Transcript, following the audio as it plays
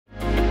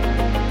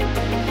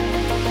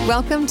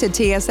Welcome to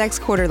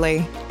TSX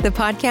Quarterly, the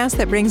podcast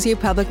that brings you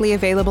publicly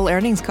available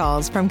earnings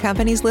calls from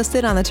companies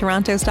listed on the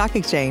Toronto Stock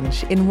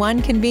Exchange in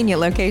one convenient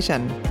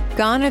location.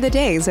 Gone are the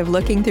days of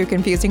looking through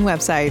confusing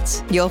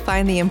websites. You'll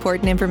find the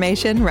important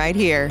information right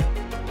here.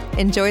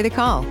 Enjoy the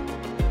call.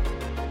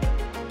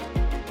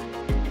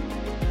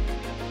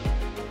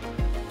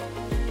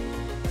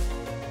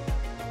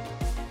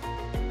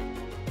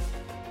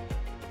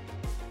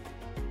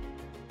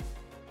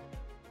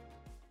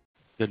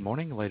 Good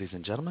morning, ladies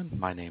and gentlemen.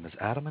 My name is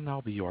Adam, and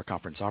I'll be your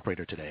conference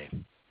operator today.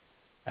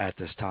 At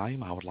this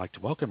time, I would like to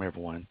welcome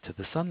everyone to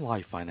the Sun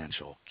Life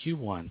Financial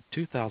Q1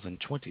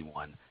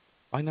 2021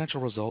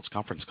 Financial Results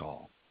Conference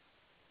Call.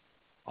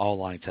 All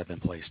lines have been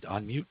placed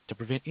on mute to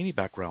prevent any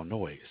background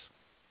noise.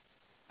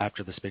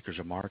 After the speaker's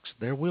remarks,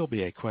 there will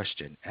be a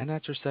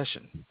question-and-answer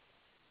session.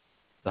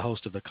 The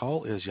host of the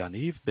call is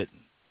Yaniv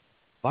Bitton,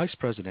 Vice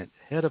President,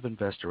 Head of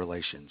Investor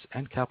Relations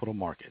and Capital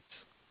Markets.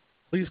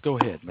 Please go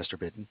ahead, Mr.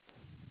 Bitton.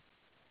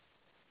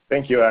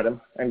 Thank you, Adam,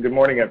 and good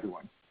morning,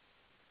 everyone.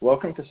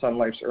 Welcome to Sun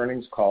Life's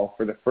earnings call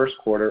for the first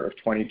quarter of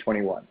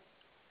 2021.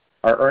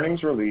 Our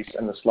earnings release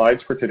and the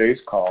slides for today's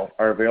call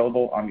are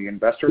available on the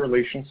Investor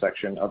Relations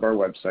section of our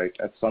website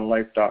at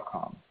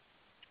sunlife.com.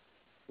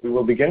 We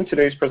will begin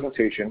today's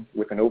presentation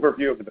with an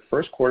overview of the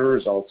first quarter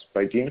results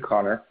by Dean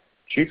Connor,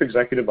 Chief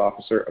Executive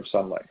Officer of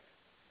Sun Life.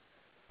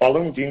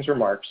 Following Dean's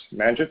remarks,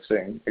 Manjit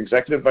Singh,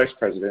 Executive Vice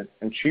President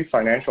and Chief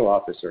Financial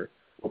Officer,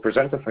 will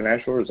present the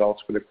financial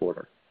results for the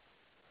quarter.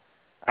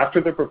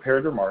 After the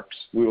prepared remarks,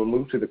 we will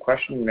move to the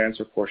question and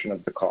answer portion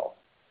of the call.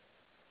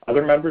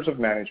 Other members of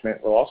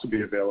management will also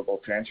be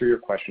available to answer your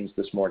questions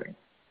this morning.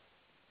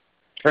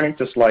 Turning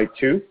to slide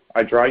 2,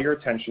 I draw your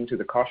attention to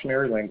the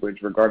cautionary language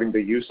regarding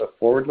the use of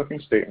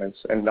forward-looking statements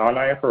and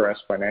non-IFRS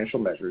financial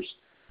measures,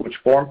 which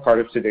form part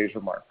of today's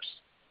remarks.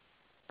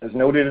 As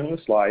noted in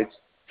the slides,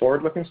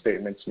 forward-looking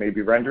statements may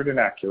be rendered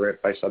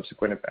inaccurate by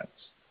subsequent events.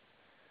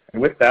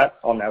 And with that,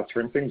 I'll now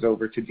turn things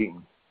over to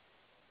Dean.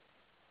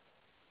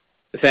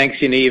 Thanks,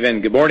 Yaniv,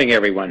 and good morning,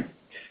 everyone.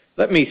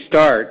 Let me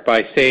start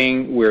by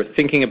saying we're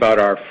thinking about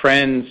our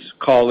friends,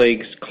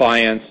 colleagues,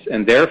 clients,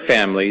 and their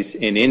families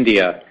in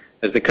India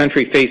as the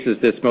country faces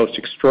this most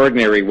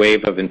extraordinary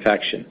wave of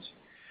infections.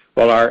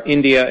 While our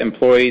India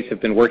employees have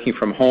been working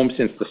from home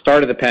since the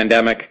start of the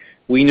pandemic,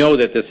 we know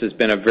that this has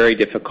been a very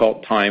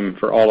difficult time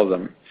for all of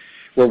them.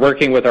 We're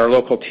working with our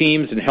local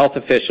teams and health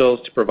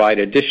officials to provide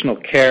additional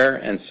care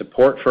and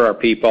support for our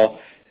people.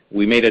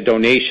 We made a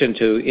donation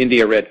to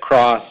India Red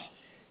Cross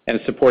and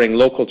supporting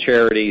local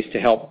charities to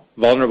help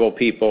vulnerable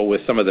people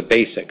with some of the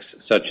basics,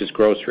 such as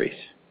groceries.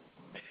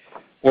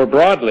 More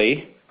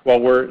broadly, while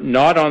we're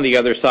not on the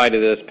other side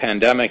of this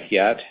pandemic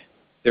yet,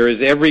 there is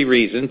every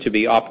reason to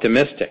be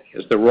optimistic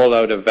as the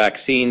rollout of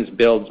vaccines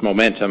builds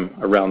momentum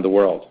around the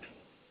world.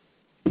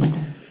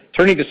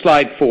 Turning to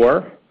slide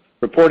 4,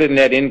 reported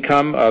net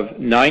income of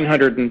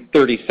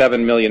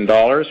 $937 million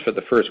for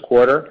the first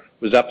quarter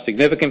was up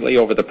significantly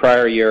over the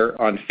prior year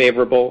on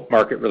favorable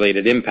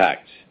market-related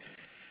impacts.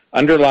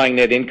 Underlying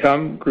net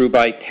income grew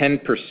by 10%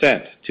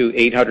 to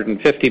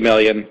 $850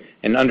 million,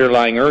 and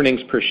underlying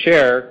earnings per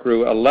share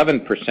grew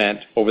 11%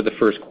 over the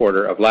first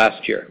quarter of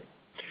last year.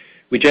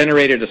 We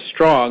generated a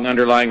strong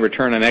underlying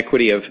return on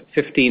equity of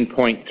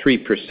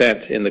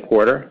 15.3% in the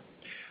quarter.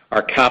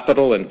 Our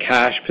capital and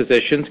cash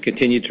positions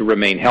continue to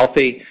remain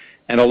healthy,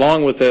 and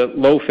along with a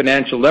low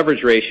financial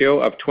leverage ratio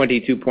of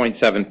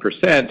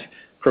 22.7%,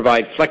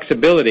 provide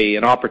flexibility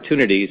and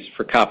opportunities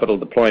for capital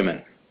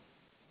deployment.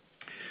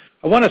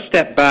 I want to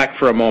step back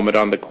for a moment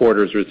on the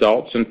quarter's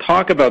results and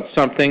talk about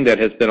something that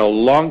has been a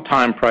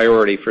long-time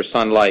priority for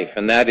Sun Life,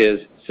 and that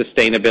is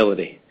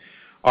sustainability.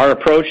 Our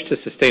approach to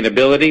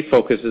sustainability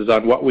focuses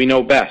on what we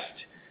know best: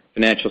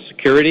 financial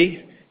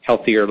security,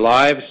 healthier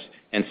lives,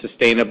 and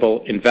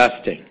sustainable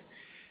investing.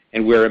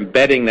 And we're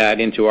embedding that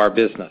into our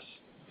business.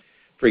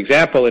 For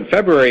example, in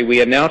February,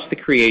 we announced the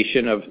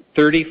creation of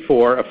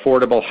 34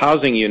 affordable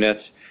housing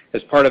units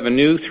as part of a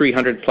new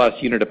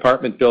 300-plus unit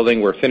apartment building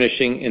we're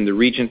finishing in the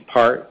Regent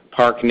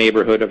Park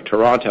neighborhood of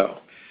Toronto.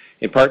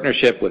 In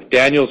partnership with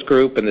Daniels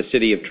Group and the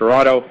City of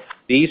Toronto,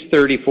 these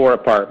 34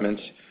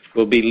 apartments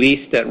will be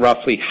leased at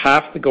roughly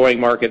half the going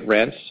market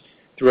rents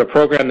through a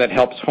program that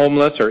helps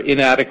homeless or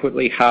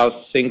inadequately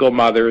housed single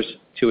mothers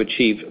to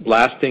achieve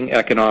lasting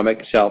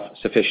economic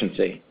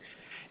self-sufficiency.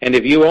 And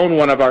if you own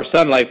one of our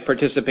Sun Life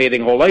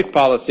participating whole life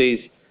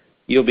policies,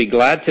 you'll be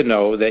glad to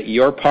know that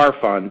your PAR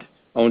fund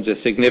owns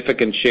a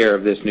significant share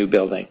of this new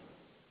building.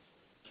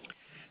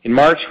 In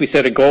March, we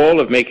set a goal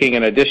of making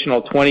an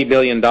additional $20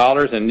 billion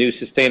in new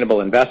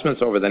sustainable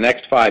investments over the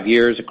next 5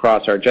 years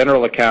across our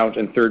general account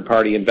and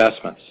third-party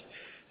investments.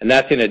 And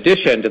that's in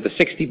addition to the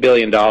 $60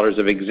 billion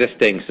of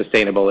existing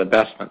sustainable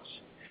investments.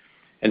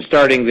 And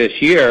starting this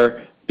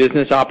year,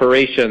 business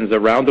operations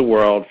around the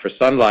world for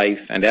Sun Life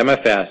and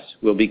MFS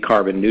will be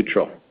carbon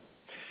neutral.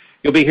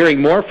 You'll be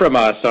hearing more from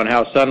us on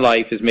how Sun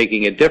Life is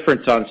making a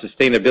difference on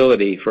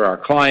sustainability for our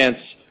clients,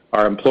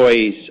 our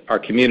employees, our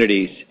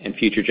communities, and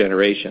future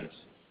generations.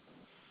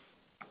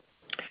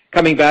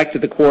 Coming back to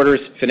the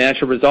quarter's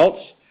financial results,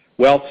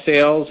 Wealth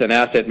sales and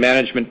asset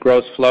management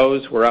gross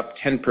flows were up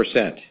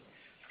 10%,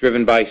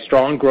 driven by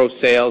strong gross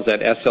sales at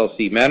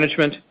SLC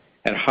Management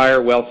and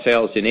higher wealth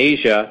sales in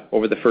Asia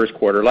over the first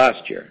quarter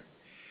last year.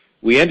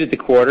 We ended the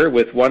quarter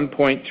with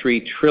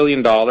 $1.3 trillion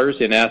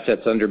in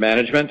assets under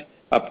management,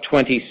 up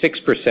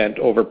 26%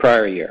 over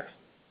prior year.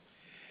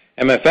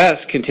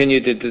 MFS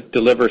continued to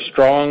deliver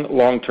strong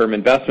long-term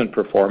investment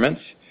performance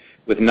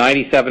with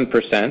 97%,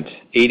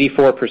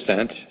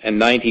 84%, and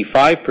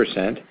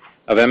 95%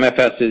 of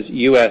MFS's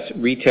U.S.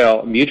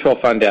 retail mutual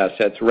fund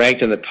assets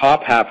ranked in the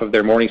top half of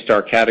their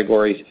Morningstar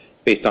categories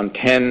based on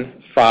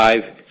 10,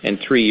 5, and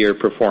 3-year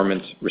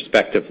performance,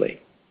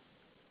 respectively.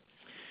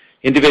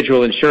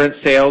 Individual insurance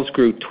sales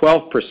grew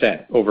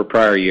 12% over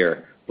prior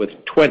year, with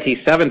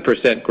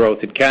 27%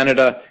 growth in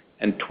Canada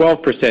and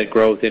 12%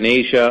 growth in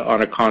Asia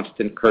on a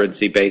constant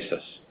currency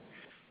basis.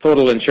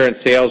 Total insurance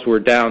sales were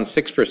down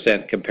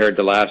 6% compared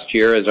to last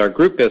year as our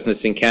group business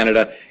in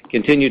Canada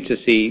continued to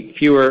see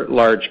fewer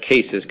large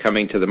cases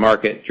coming to the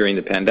market during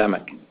the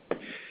pandemic.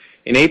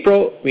 In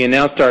April, we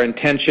announced our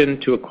intention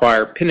to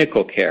acquire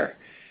Pinnacle Care,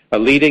 a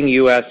leading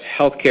U.S.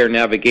 healthcare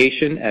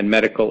navigation and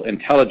medical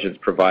intelligence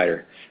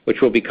provider,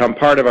 which will become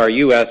part of our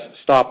U.S.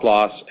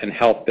 stop-loss and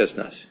health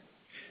business.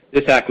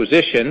 This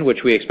acquisition,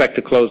 which we expect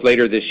to close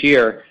later this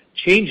year,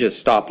 changes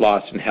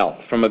stop-loss and health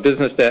from a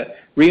business that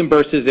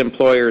reimburses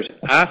employers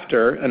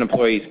after an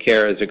employee's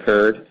care has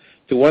occurred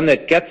to one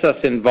that gets us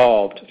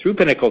involved through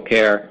Pinnacle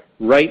Care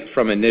right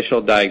from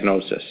initial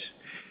diagnosis.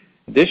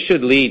 This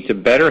should lead to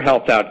better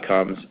health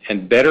outcomes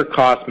and better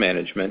cost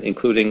management,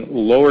 including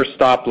lower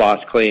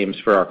stop-loss claims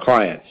for our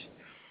clients.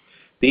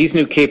 These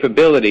new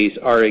capabilities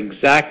are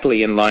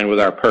exactly in line with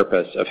our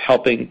purpose of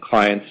helping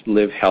clients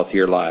live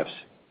healthier lives.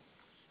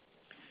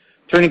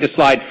 Turning to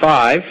slide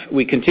 5,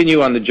 we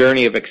continue on the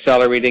journey of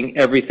accelerating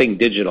everything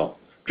digital,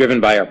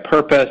 driven by our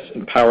purpose,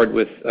 empowered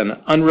with an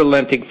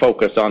unrelenting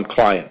focus on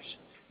clients.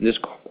 This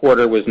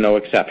quarter was no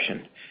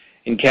exception.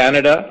 In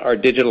Canada, our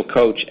digital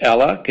coach,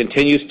 Ella,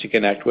 continues to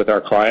connect with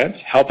our clients,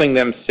 helping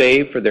them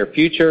save for their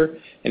future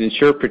and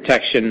ensure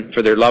protection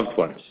for their loved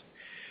ones.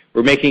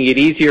 We're making it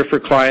easier for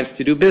clients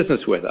to do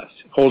business with us,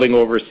 holding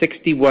over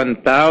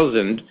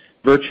 61,000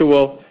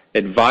 virtual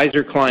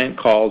advisor-client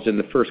calls in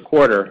the first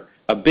quarter,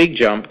 a big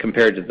jump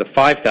compared to the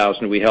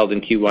 5,000 we held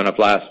in Q1 of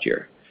last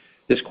year.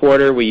 This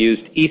quarter, we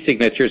used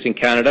e-signatures in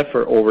Canada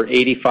for over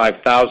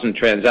 85,000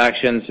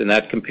 transactions, and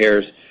that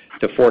compares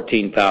to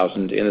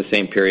 14,000 in the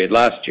same period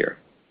last year.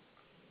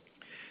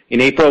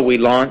 In April, we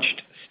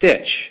launched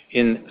Stitch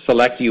in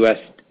select U.S.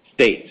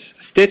 states.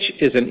 Stitch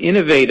is an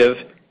innovative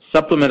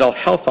supplemental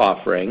health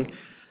offering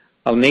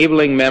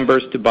enabling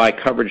members to buy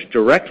coverage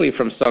directly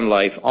from Sun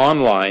Life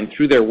online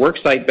through their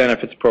worksite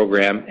benefits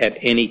program at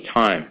any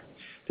time.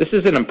 This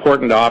is an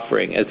important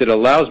offering as it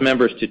allows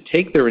members to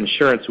take their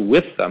insurance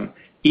with them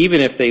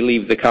even if they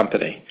leave the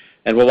company,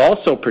 and will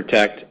also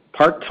protect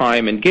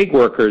part-time and gig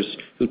workers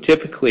who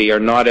typically are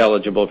not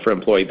eligible for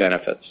employee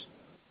benefits.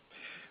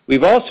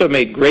 We've also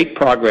made great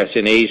progress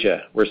in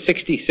Asia, where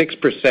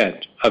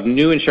 66% of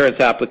new insurance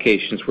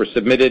applications were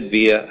submitted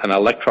via an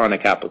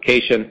electronic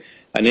application,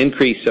 an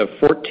increase of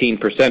 14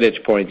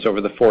 percentage points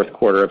over the fourth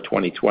quarter of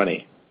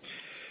 2020.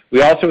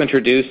 We also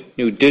introduced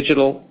new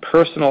digital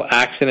personal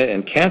accident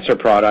and cancer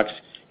products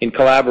in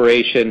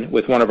collaboration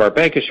with one of our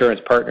bank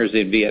insurance partners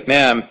in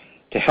Vietnam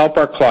to help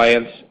our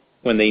clients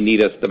when they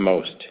need us the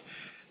most.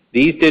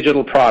 These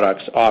digital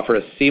products offer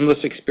a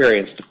seamless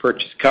experience to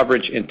purchase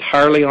coverage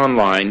entirely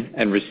online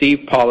and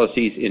receive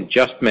policies in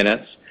just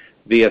minutes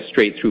via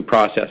straight-through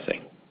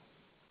processing.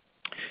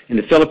 In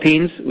the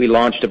Philippines, we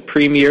launched a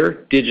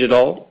premier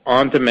digital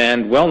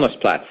on-demand wellness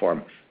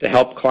platform to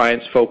help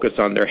clients focus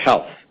on their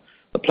health.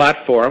 The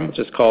platform, which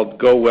is called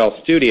Go Well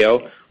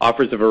Studio,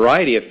 offers a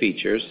variety of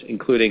features,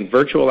 including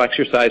virtual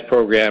exercise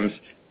programs,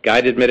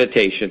 guided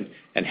meditation,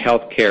 and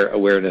healthcare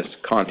awareness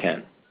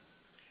content.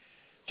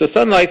 So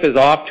Sun Life is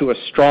off to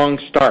a strong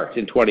start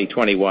in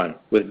 2021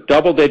 with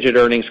double-digit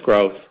earnings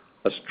growth,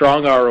 a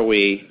strong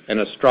ROE, and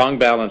a strong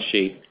balance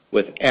sheet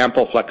with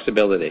ample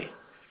flexibility.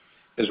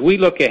 As we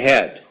look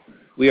ahead,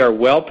 we are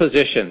well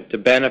positioned to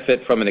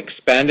benefit from an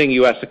expanding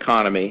U.S.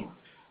 economy,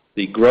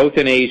 the growth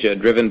in Asia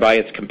driven by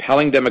its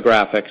compelling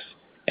demographics,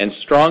 and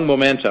strong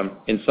momentum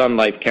in Sun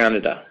Life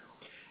Canada.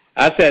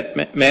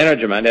 Asset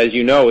management, as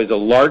you know, is a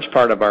large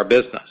part of our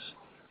business,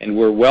 and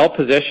we're well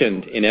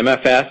positioned in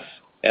MFS,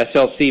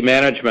 SLC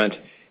Management,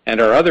 and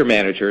our other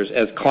managers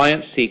as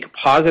clients seek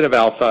positive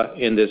alpha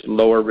in this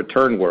lower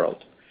return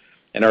world.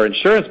 And our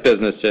insurance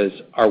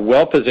businesses are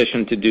well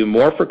positioned to do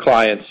more for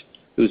clients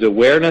whose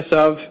awareness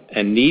of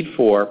and need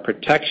for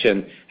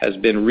protection has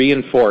been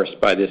reinforced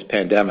by this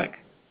pandemic.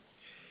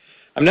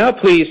 I'm now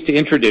pleased to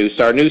introduce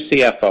our new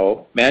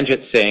CFO,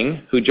 Manjit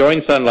Singh, who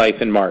joined Sun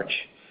Life in March.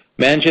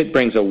 Manjit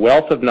brings a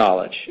wealth of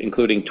knowledge,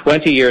 including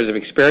 20 years of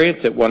experience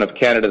at one of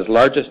Canada's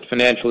largest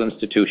financial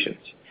institutions.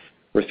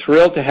 We're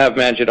thrilled to have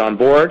Manjit on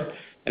board,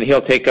 and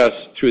he'll take us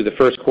through the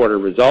first quarter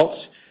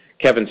results.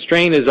 Kevin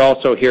Strain is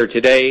also here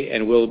today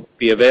and will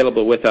be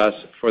available with us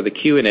for the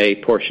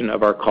Q&A portion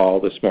of our call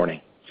this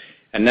morning.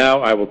 And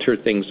now I will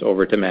turn things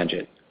over to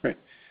Manjit. Great.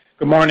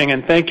 Good morning,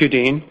 and thank you,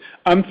 Dean.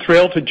 I'm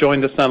thrilled to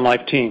join the Sun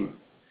Life team.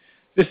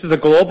 This is a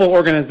global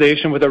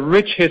organization with a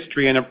rich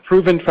history and a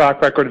proven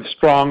track record of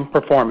strong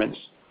performance.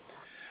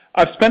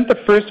 I've spent the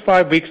first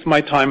 5 weeks of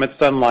my time at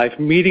Sun Life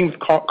meeting with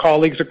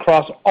colleagues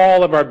across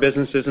all of our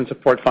businesses and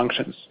support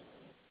functions.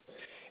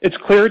 It's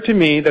clear to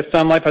me that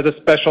Sun Life has a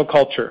special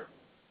culture,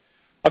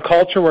 a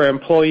culture where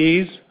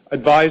employees,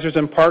 advisors,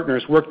 and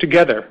partners work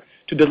together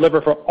to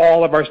deliver for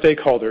all of our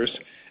stakeholders,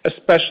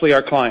 especially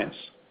our clients.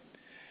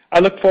 I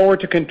look forward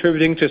to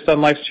contributing to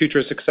Sun Life's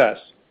future success.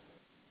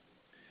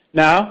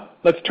 Now,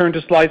 let's turn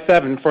to slide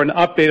 7 for an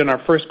update on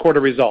our first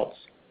quarter results.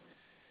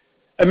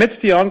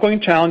 Amidst the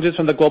ongoing challenges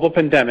from the global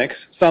pandemics,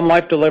 Sun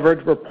Life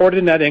delivered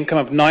reported net income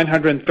of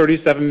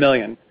 $937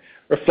 million,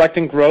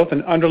 reflecting growth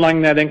in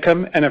underlying net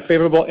income and a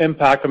favorable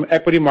impact from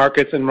equity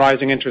markets and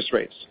rising interest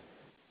rates.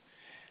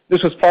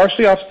 This was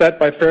partially offset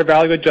by fair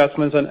value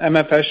adjustments on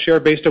MFS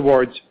share-based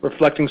awards,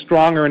 reflecting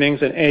strong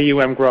earnings and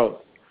AUM growth.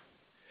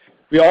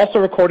 We also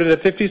recorded a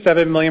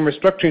 $57 million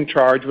restructuring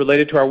charge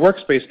related to our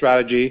workspace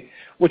strategy,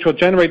 which will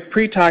generate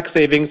pre-tax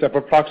savings of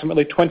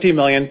approximately $20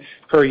 million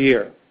per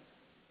year.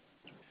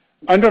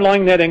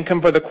 Underlying net income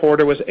for the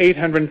quarter was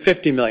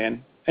 $850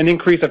 million, an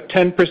increase of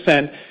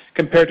 10%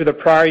 compared to the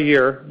prior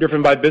year,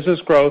 driven by business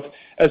growth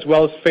as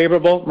well as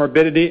favorable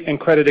morbidity and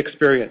credit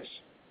experience.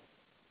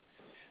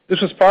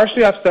 This was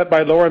partially offset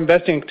by lower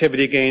investing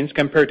activity gains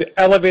compared to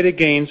elevated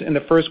gains in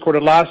the first quarter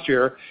last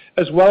year,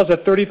 as well as a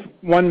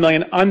 $31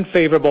 million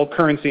unfavorable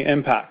currency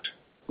impact.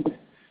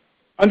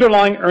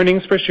 Underlying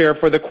earnings per share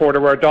for the quarter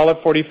were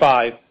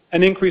 $1.45,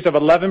 an increase of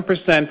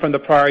 11% from the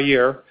prior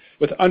year,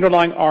 with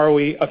underlying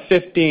ROE of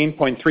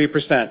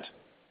 15.3%.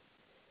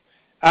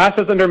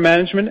 Assets under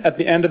management at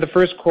the end of the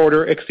first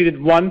quarter exceeded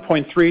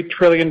 $1.3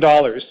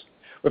 trillion,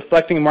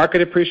 reflecting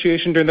market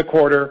appreciation during the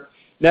quarter,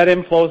 net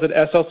inflows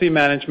at SLC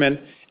Management,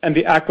 and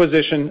the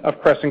acquisition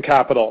of Crescent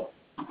Capital.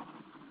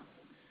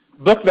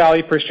 Book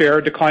value per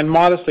share declined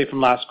modestly from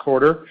last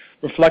quarter,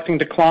 reflecting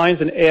declines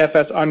in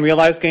AFS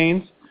unrealized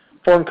gains,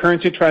 foreign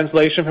currency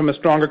translation from a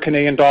stronger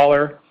Canadian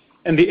dollar,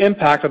 and the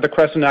impact of the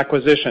Crescent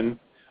acquisition,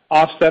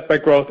 offset by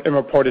growth in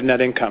reported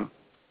net income.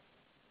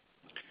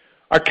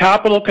 Our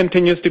capital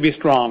continues to be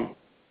strong,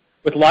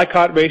 with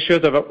LICAT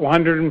ratios of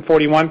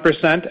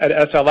 141%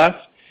 at SLF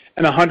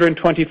and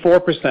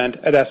 124%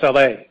 at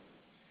SLA.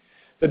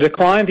 The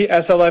decline in the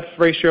SLF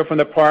ratio from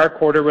the prior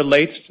quarter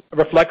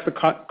reflects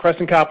the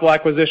Crescent Capital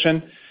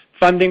acquisition,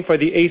 funding for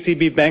the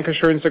ACB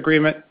bancassurance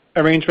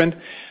arrangement,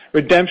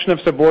 redemption of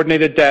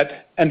subordinated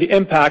debt, and the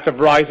impact of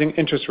rising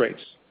interest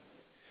rates.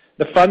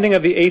 The funding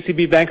of the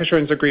ACB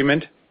bancassurance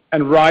agreement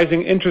and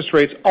rising interest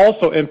rates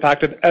also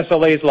impacted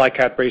SLA's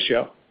LICAT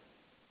ratio.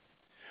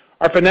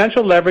 Our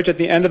financial leverage at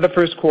the end of the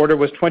first quarter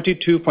was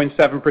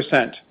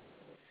 22.7%.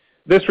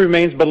 This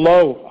remains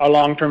below our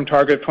long-term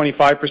target of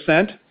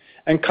 25%,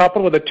 and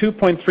coupled with a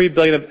 $2.3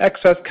 billion of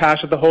excess cash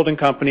at the holding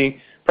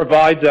company,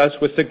 provides us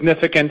with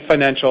significant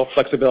financial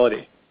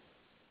flexibility.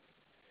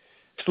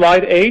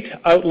 Slide 8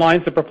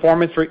 outlines the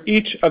performance for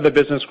each of the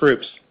business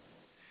groups.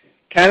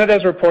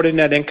 Canada's reported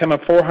net income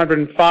of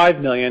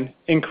 $405 million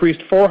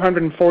increased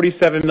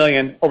 $447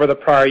 million over the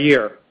prior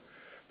year,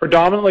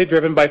 predominantly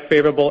driven by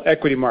favorable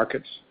equity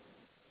markets.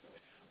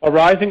 While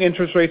rising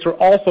interest rates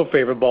were also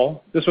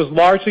favorable, this was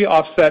largely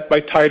offset by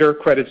tighter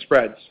credit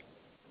spreads.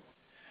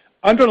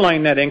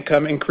 Underlying net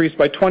income increased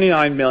by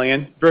 $29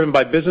 million, driven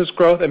by business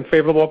growth and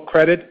favorable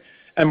credit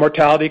and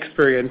mortality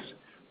experience,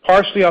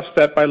 partially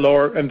offset by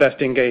lower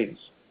investing gains.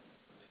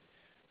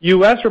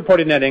 U.S.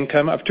 reported net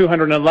income of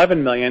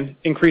 $211 million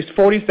increased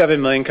 $47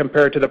 million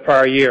compared to the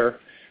prior year,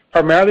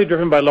 primarily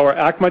driven by lower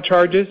ACMA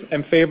charges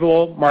and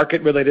favorable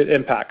market-related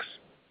impacts.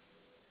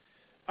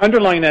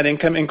 Underlying net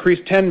income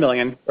increased $10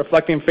 million,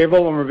 reflecting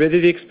favorable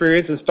morbidity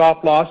experience in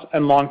stop loss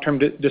and long-term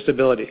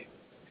disability.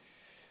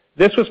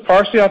 This was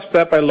partially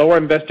offset by lower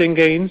investing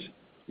gains,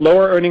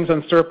 lower earnings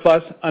on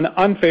surplus, and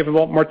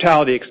unfavorable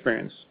mortality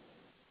experience.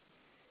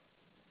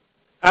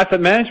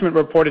 Asset Management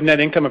reported net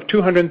income of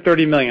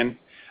 $230 million,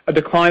 a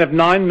decline of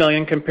 $9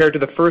 million compared to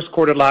the first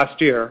quarter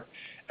last year,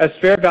 as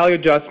fair value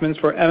adjustments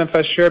for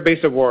MFS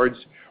share-based awards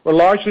were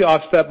largely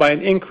offset by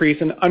an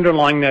increase in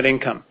underlying net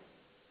income.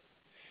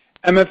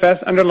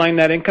 MFS underlying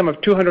net income of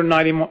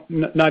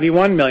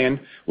 $291 million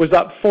was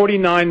up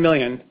 $49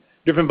 million,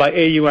 driven by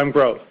AUM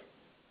growth.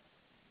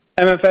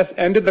 MFS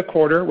ended the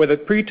quarter with a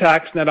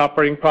pre-tax net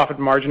operating profit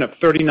margin of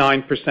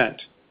 39%.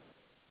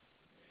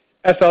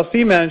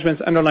 SLC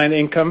Management's underlying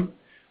income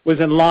was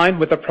in line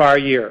with the prior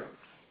year.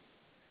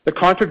 The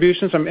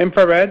contributions from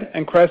InfraRed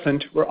and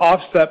Crescent were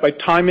offset by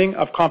timing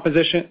of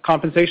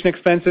compensation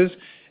expenses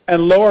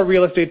and lower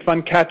real estate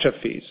fund catch-up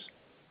fees.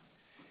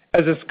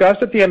 As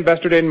discussed at the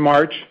Investor Day in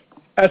March,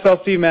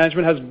 SLC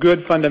Management has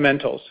good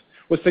fundamentals,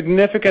 with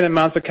significant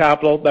amounts of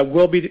capital that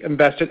will be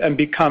invested and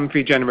become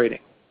fee-generating.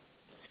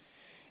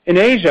 In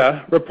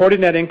Asia, reported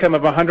net income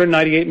of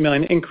 $198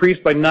 million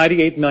increased by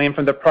 $98 million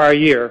from the prior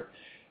year,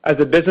 as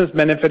the business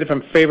benefited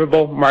from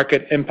favorable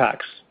market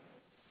impacts.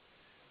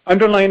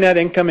 Underlying net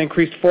income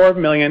increased $4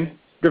 million,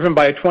 driven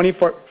by a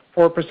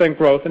 24%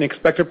 growth in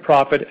expected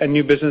profit and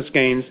new business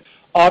gains,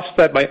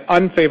 offset by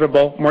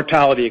unfavorable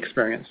mortality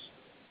experience.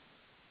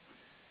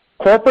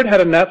 Corporate had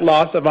a net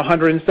loss of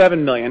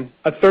 $107 million,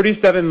 a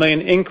 $37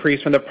 million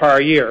increase from the prior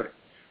year,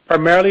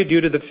 primarily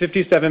due to the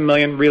 $57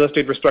 million real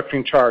estate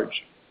restructuring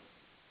charge.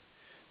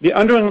 The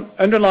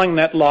underlying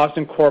net loss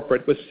in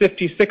corporate was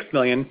 $56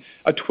 million,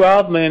 a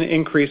 $12 million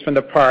increase from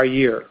the prior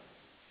year.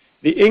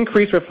 The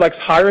increase reflects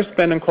higher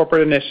spend on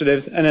corporate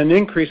initiatives and an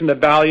increase in the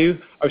value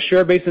of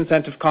share-based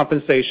incentive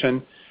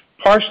compensation,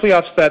 partially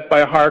offset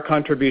by a higher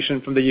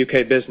contribution from the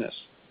UK business.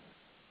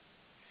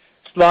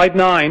 Slide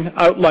 9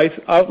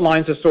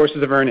 outlines the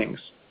sources of earnings.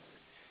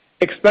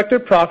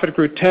 Expected profit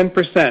grew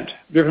 10%,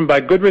 driven by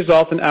good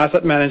results in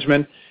asset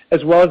management,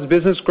 as well as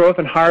business growth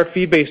and higher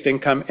fee-based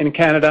income in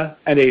Canada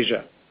and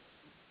Asia.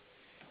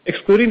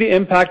 Excluding the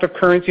impact of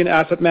currency and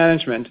asset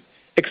management,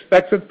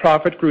 expected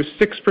profit grew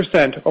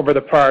 6% over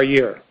the prior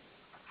year.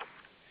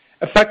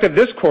 Effective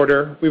this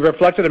quarter, we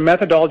reflected a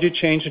methodology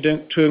change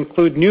to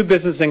include new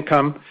business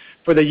income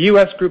for the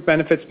U.S. group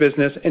benefits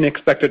business in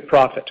expected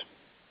profit.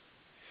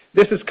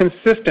 This is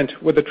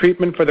consistent with the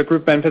treatment for the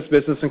group benefits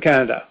business in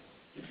Canada.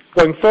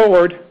 Going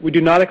forward, we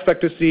do not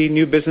expect to see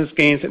new business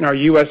gains in our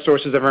U.S.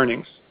 sources of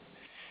earnings.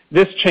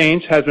 This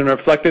change has been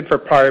reflected for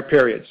prior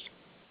periods.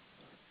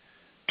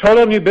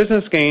 Total new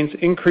business gains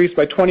increased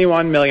by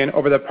 $21 million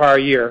over the prior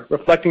year,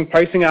 reflecting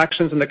pricing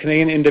actions in the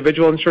Canadian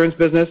individual insurance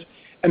business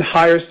and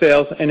higher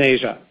sales in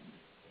Asia.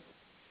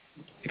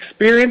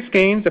 Experience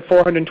gains of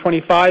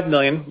 $425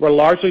 million were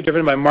largely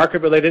driven by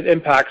market-related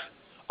impacts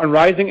on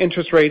rising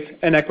interest rates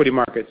and equity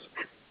markets.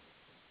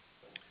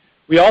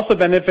 We also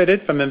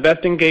benefited from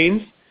investing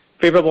gains,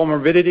 favorable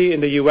morbidity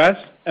in the U.S.,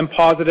 and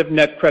positive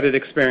net credit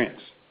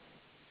experience.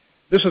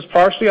 This was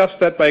partially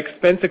offset by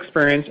expense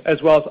experience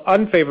as well as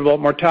unfavorable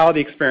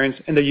mortality experience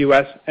in the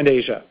U.S. and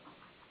Asia.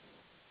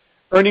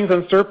 Earnings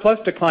on surplus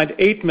declined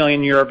 $8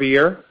 million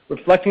year-over-year,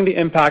 reflecting the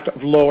impact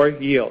of lower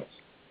yields.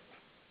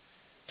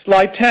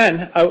 Slide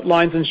 10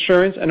 outlines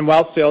insurance and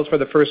wealth sales for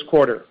the first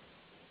quarter.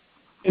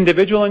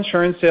 Individual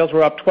insurance sales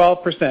were up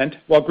 12%,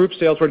 while group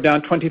sales were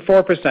down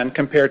 24%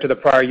 compared to the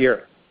prior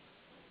year.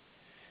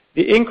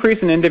 The increase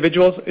in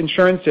individual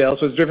insurance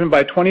sales was driven by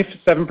a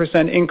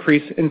 27%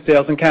 increase in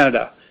sales in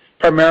Canada,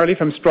 primarily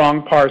from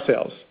strong par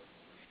sales.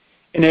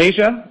 In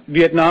Asia,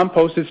 Vietnam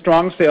posted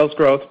strong sales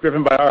growth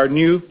driven by our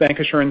new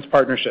bancassurance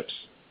partnerships.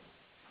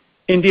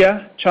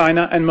 India,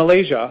 China, and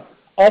Malaysia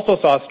also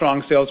saw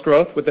strong sales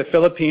growth, with the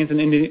Philippines and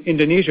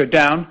Indonesia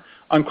down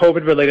on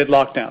COVID-related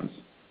lockdowns.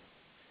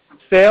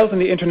 Sales in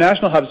the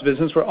international hubs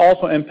business were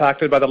also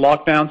impacted by the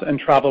lockdowns and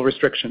travel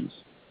restrictions.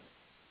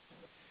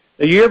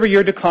 The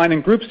year-over-year decline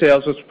in group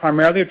sales was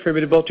primarily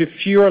attributable to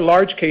fewer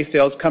large case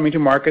sales coming to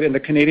market in the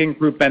Canadian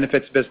group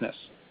benefits business.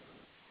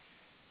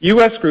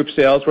 U.S. group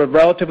sales were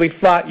relatively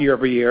flat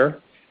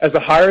year-over-year, as the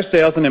higher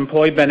sales and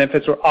employee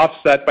benefits were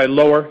offset by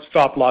lower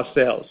stop-loss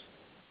sales.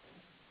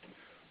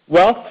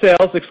 Wealth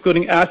sales,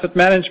 excluding asset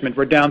management,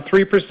 were down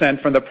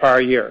 3% from the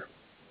prior year.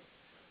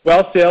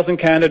 Wealth sales in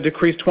Canada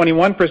decreased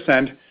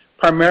 21%,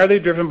 primarily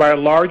driven by a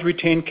large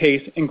retained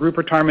case in group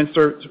retirement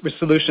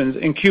solutions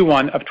in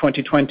Q1 of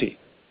 2020.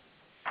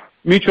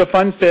 Mutual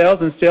fund sales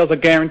and sales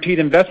of guaranteed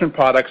investment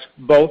products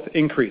both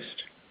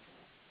increased.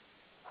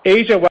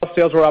 Asia wealth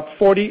sales were up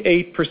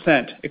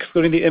 48%,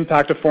 excluding the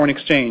impact of foreign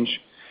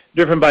exchange,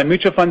 driven by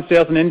mutual fund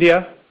sales in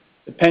India,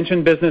 the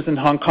pension business in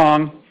Hong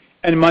Kong,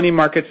 and money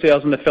market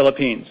sales in the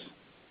Philippines.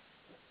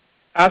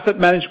 Asset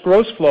managed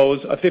gross flows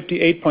of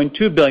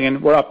 $58.2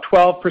 billion were up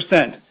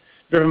 12%,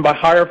 driven by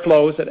higher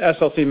flows at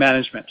SLC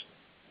Management.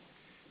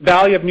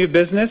 Value of new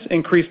business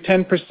increased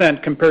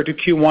 10% compared to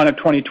Q1 of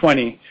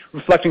 2020,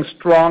 reflecting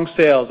strong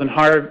sales and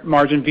higher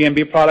margin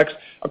VNB products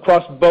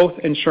across both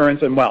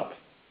insurance and wealth.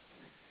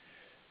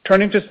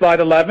 Turning to slide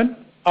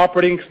 11,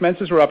 operating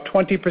expenses were up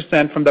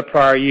 20% from the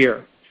prior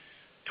year.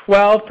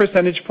 12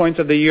 percentage points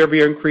of the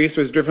year-over-year increase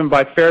was driven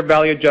by fair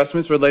value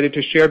adjustments related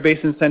to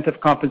share-based incentive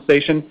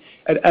compensation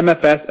at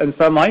MFS and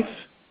Sun Life,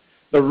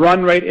 the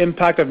run rate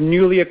impact of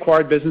newly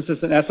acquired businesses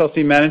in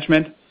SLC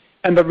Management,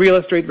 and the real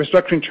estate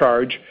restructuring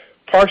charge,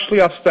 partially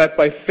offset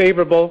by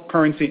favorable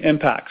currency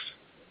impacts.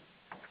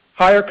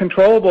 Higher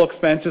controllable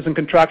expenses and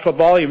contractual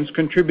volumes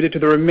contributed to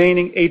the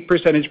remaining 8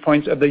 percentage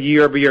points of the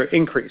year-over-year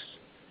increase.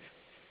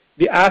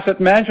 The asset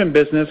management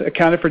business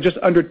accounted for just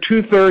under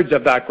two-thirds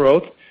of that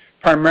growth,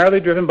 primarily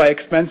driven by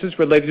expenses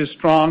related to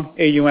strong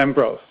AUM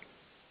growth.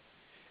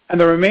 And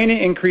the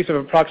remaining increase of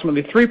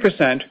approximately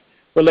 3%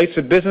 relates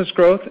to business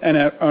growth and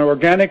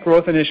organic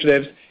growth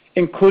initiatives,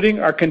 including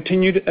our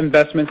continued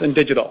investments in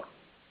digital.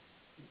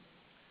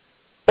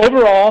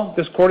 Overall,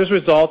 this quarter's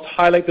results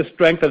highlight the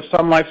strength of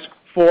Sun Life's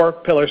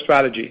four-pillar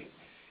strategy.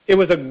 It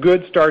was a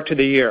good start to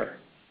the year.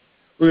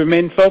 We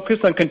remain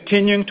focused on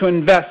continuing to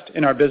invest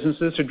in our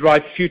businesses to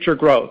drive future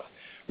growth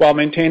while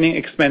maintaining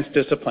expense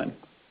discipline.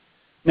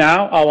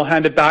 Now, I will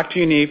hand it back to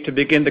Yaniv to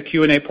begin the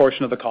Q&A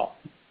portion of the call.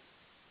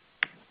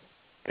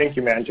 Thank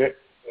you, Manjit.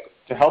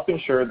 To help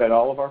ensure that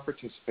all of our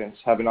participants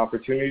have an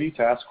opportunity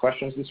to ask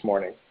questions this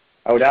morning,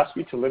 I would ask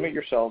you to limit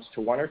yourselves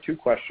to 1 or 2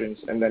 questions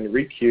and then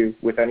re-queue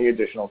with any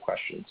additional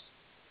questions.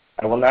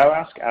 I will now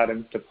ask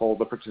Adam to poll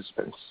the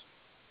participants.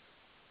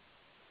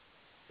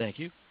 Thank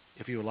you.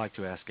 If you would like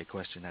to ask a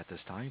question at this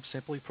time,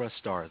 simply press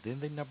star, then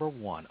the number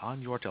 1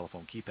 on your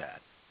telephone keypad.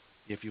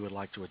 If you would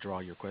like to withdraw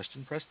your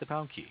question, press the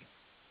pound key.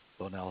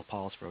 We'll now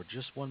pause for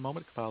just 1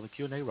 moment to compile the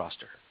Q&A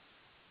roster.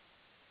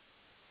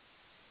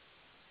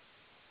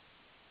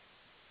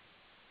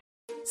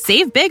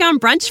 Save big on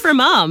brunch for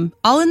mom,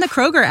 all in the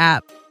Kroger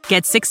app.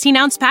 Get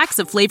 16-ounce packs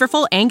of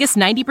flavorful Angus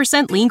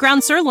 90% lean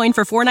ground sirloin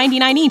for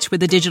 $4.99 each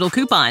with a digital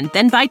coupon.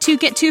 Then buy 2,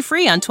 get 2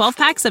 free on 12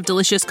 packs of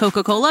delicious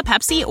Coca-Cola,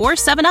 Pepsi, or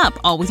 7-Up,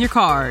 all with your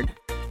card.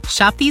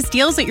 Shop these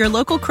deals at your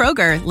local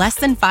Kroger, less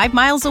than 5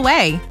 miles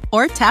away.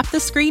 Or tap the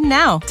screen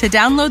now to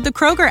download the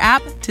Kroger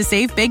app to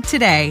save big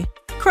today.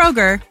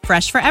 Kroger,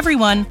 fresh for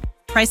everyone.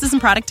 Prices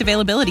and product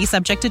availability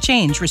subject to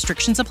change.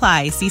 Restrictions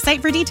apply. See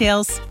site for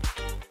details.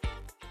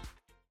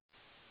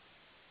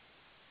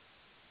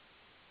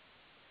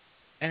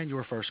 And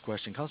your first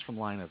question comes from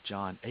the line of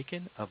John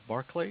Aiken of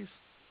Barclays.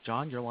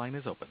 John, your line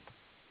is open.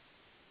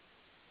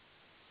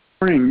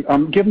 Morning.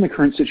 Given the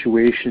current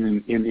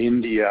situation in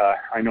India,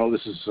 I know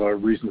this is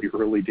reasonably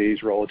early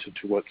days relative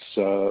to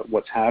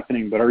what's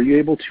happening, but are you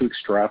able to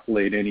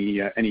extrapolate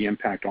any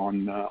impact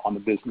on the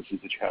businesses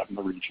that you have in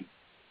the region?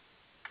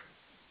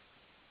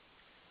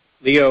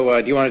 Leo,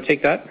 do you want to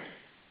take that?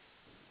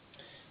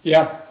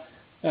 Yeah.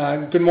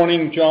 Good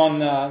morning,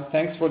 John.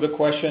 Thanks for the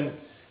question.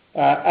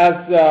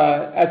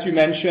 As you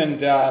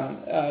mentioned,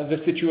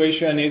 the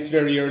situation is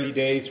very early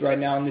days right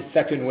now in the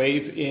second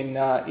wave in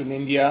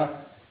India,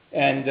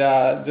 and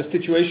the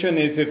situation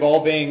is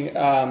evolving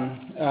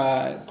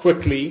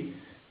quickly.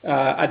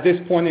 At this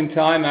point in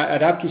time,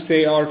 I'd have to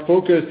say our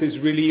focus is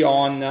really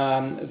on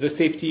the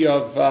safety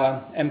of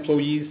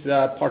employees,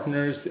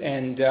 partners,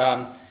 and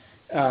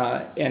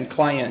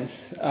clients.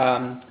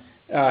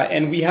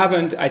 And we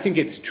haven't, I think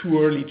it's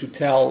too early to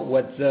tell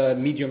what the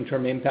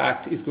medium-term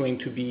impact is going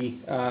to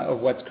be of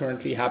what's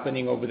currently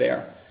happening over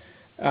there.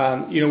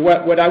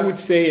 What I would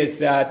say is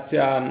that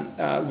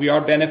we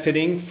are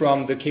benefiting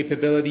from the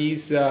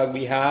capabilities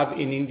we have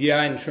in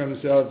India in terms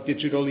of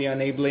digitally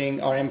enabling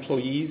our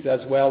employees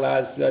as well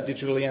as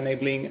digitally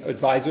enabling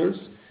advisors.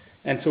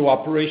 And so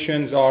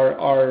operations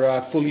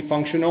are fully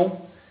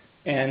functional,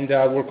 and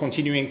we're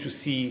continuing to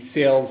see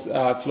sales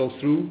flow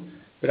through.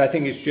 But I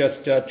think it's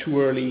just too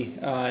early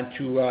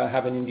to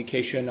have an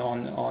indication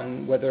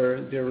on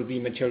whether there will be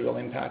material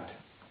impact.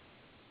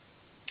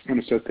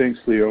 Understood. Thanks,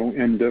 Leo.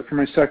 And for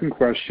my second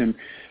question,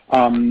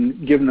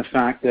 given the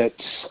fact that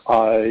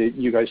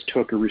you guys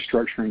took a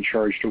restructuring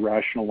charge to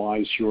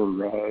rationalize your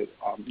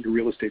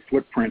real estate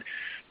footprint,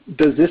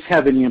 does this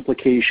have any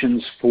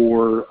implications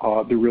for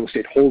the real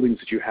estate holdings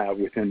that you have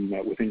within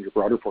your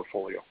broader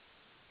portfolio?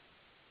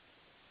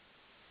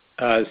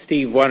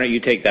 Steve, why don't you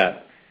take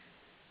that?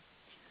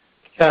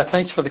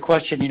 Thanks for the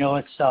question.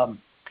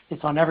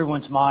 It's on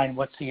everyone's mind.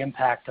 What's the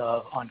impact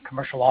on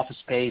commercial office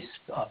space,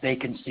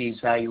 vacancies,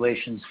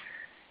 valuations?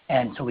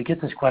 And so we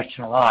get this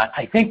question a lot.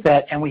 I think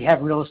that, and we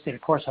have real estate, of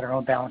course, on our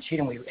own balance sheet,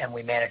 and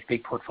we manage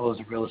big portfolios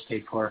of real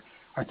estate for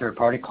our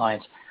third-party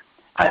clients.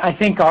 I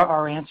think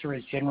our answer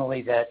is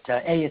generally that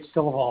it's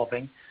still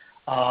evolving.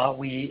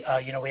 We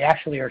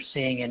actually are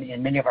seeing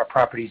in many of our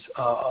properties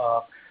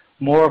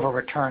more of a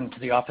return to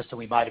the office than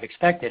we might have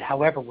expected.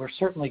 However, we're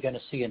certainly going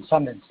to see in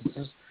some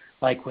instances,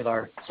 like with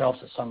ourselves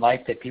at Sun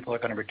Life, that people are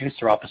going to reduce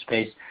their office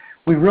space.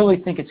 We really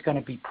think it's going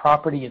to be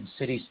property and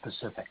city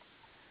specific.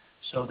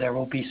 So there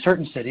will be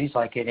certain cities,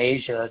 like in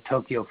Asia,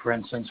 Tokyo, for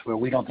instance, where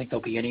we don't think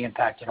there'll be any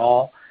impact at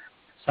all.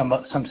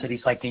 Some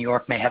cities like New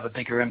York may have a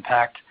bigger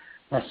impact,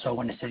 less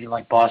so in a city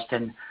like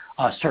Boston.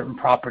 Certain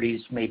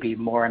properties may be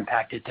more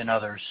impacted than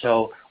others.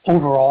 So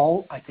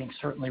overall, I think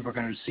certainly we're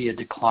going to see a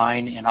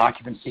decline in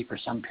occupancy for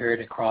some period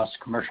across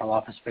commercial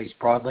office space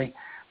broadly,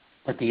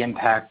 but the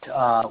impact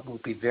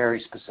will be very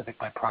specific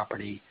by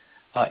property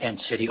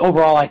and city.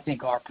 Overall, I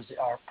think our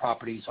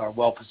properties are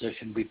well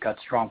positioned. We've got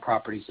strong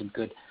properties in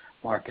good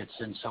markets,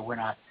 and so we're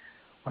not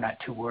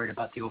too worried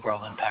about the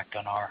overall impact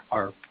on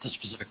the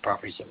specific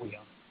properties that we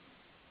own.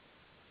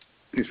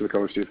 Thanks for the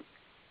color, Steve.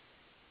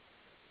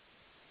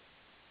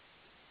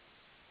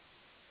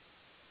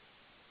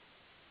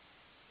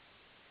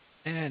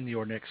 And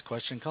your next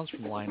question comes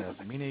from the line of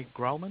Meny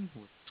Grauman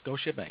with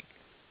Scotiabank.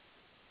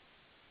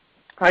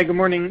 Hi, good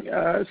morning.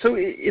 So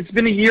it's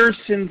been a year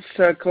since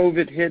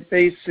COVID hit,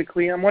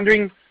 basically. I'm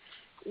wondering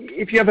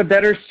if you have a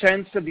better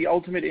sense of the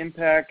ultimate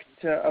impact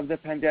of the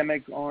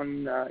pandemic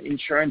on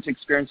insurance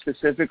experience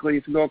specifically.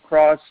 If you go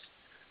across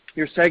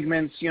your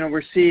segments,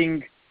 we're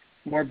seeing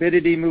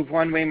morbidity move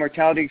one way,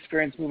 mortality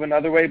experience move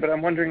another way, but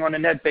I'm wondering on a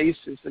net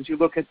basis, as you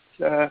look at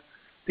the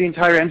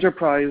entire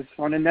enterprise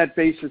on a net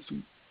basis,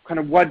 kind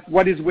of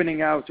what is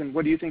winning out, and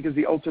what do you think is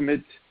the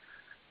ultimate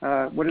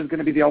what is going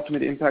to be the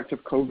ultimate impact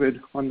of COVID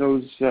on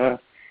those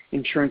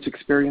insurance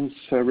experience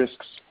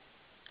risks?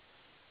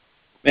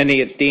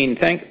 Meny, it's Dean.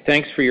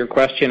 Thanks for your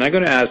question. I'm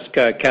going to ask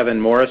Kevin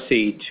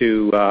Morrissey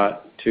to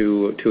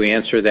to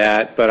answer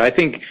that. But I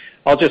think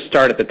I'll just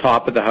start at the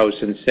top of the house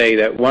and say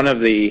that one of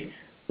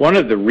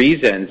the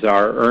reasons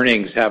our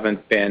earnings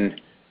haven't been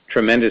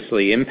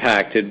tremendously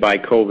impacted by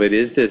COVID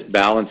is this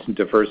balanced and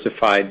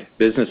diversified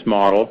business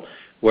model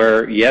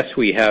where, yes,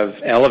 we have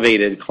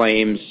elevated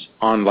claims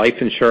on life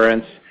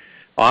insurance,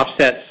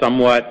 offset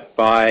somewhat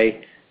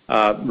by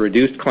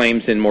reduced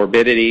claims in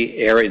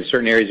morbidity, in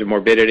certain areas of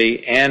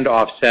morbidity, and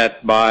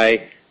offset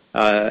by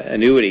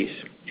annuities.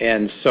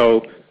 And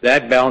so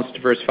that balanced,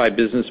 diversified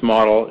business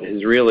model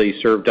has really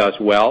served us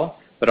well,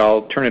 but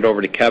I'll turn it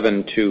over to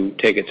Kevin to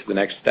take it to the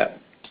next step.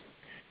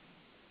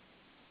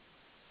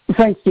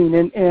 Thanks, Dean,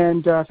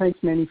 and thanks,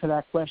 Manny, for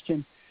that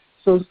question.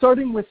 So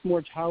starting with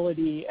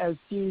mortality, as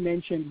Dean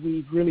mentioned,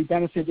 we've really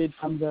benefited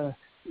from the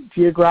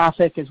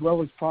geographic as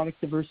well as product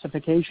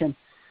diversification.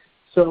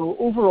 So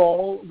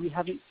overall, we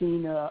haven't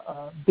seen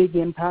a big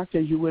impact,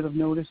 as you would have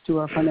noticed, to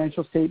our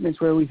financial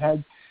statements where we've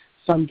had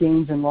some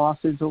gains and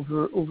losses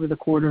over the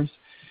quarters.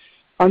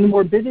 On the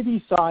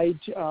morbidity side,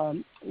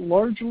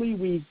 largely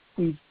we've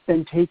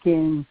been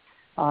taking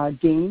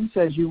gains,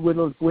 as you would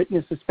have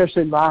witnessed,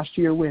 especially last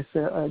year with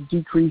a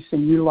decrease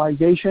in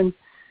utilization.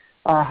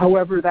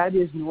 However, that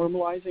is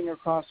normalizing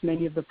across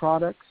many of the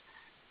products,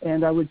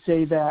 and I would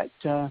say that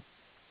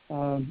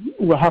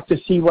we'll have to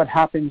see what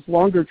happens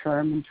longer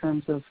term in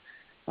terms of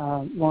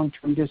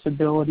long-term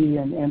disability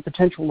and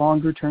potential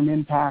longer-term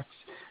impacts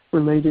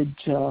related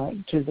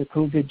to the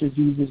COVID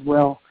disease as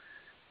well.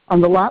 On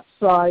the lapse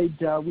side,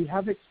 we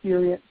have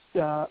experienced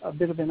a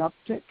bit of an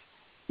uptick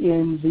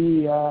in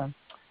the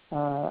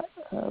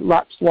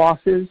lapse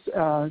losses.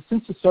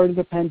 Since the start of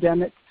the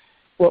pandemic,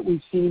 what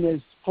we've seen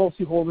is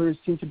policyholders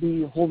seem to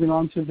be holding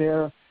on to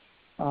their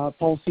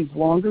policies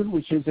longer,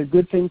 which is a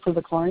good thing for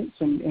the clients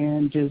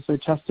and is a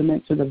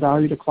testament to the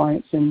value to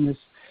clients in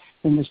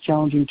this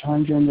challenging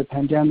time during the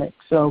pandemic.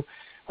 So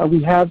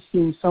we have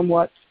seen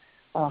somewhat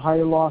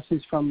higher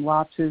losses from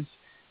lapses,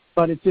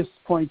 but at this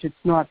point it's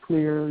not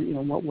clear,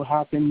 what will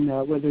happen,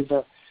 whether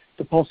the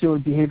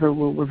policyholder behavior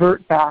will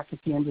revert back at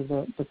the end of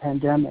the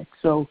pandemic.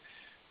 So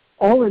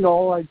all in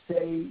all, I'd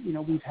say,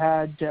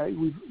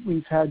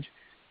 we've had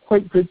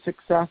quite good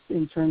success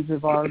in terms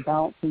of our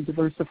balanced and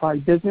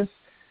diversified business.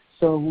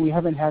 So we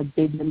haven't had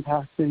big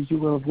impacts, as you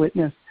will have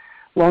witnessed.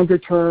 Longer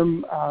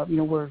term,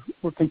 we're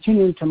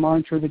continuing to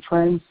monitor the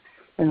trends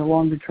and the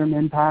longer term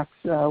impacts.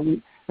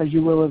 As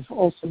you will have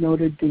also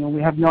noted,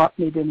 we have not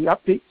made any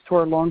updates to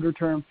our longer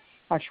term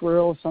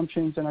actuarial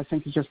assumptions, and I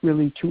think it's just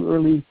really too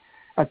early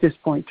at this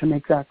point to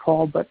make that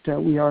call, but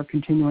we are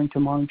continuing to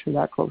monitor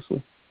that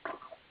closely.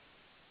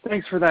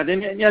 Thanks for that.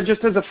 And yeah,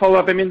 just as a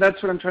follow-up,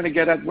 that's what I'm trying to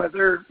get at,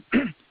 whether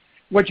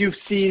what you've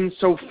seen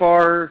so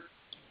far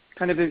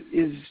kind of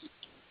is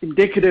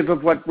indicative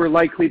of what we're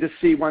likely to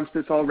see once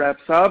this all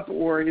wraps up,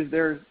 or is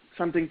there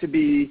something to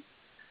be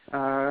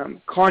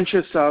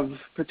conscious of,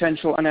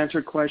 potential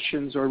unanswered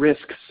questions or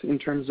risks in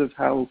terms of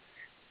how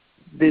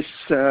this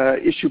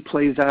issue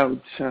plays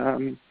out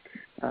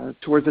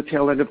towards the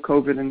tail end of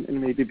COVID and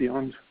maybe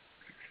beyond?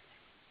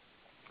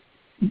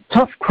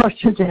 Tough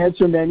question to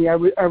answer, Manny. I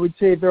would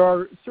say there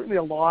are certainly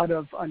a lot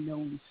of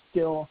unknowns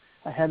still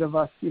ahead of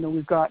us.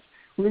 We've got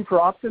room for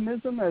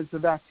optimism as the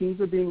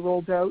vaccines are being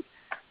rolled out,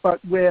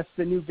 but with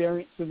the new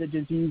variants of the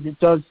disease, it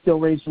does still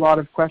raise a lot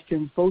of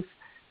questions, both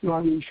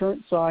on the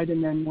insurance side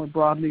and then more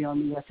broadly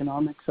on the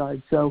economic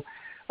side. So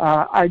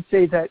I'd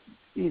say that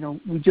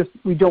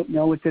we don't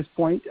know at this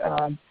point.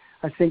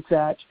 I think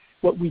that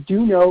what we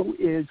do know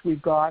is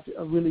we've got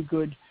a really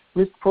good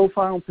risk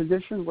profile and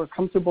position. We're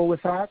comfortable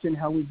with that and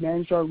how we've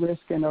managed our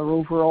risk and our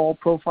overall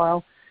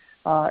profile.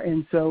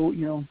 And so,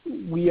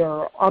 we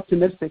are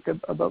optimistic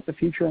about the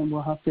future, and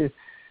we'll have to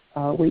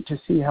wait to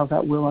see how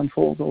that will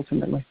unfold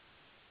ultimately.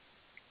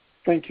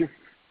 Thank you.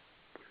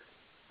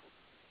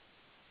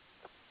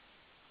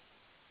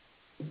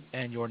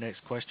 And your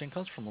next question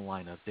comes from the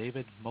line of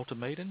David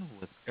Motemaden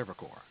with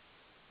Evercore.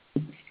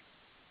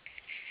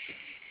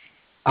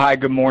 Hi,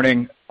 good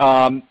morning.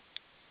 I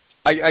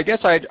guess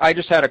I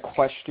just had a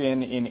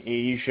question in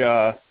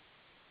Asia,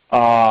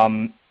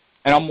 and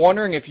I'm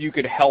wondering if you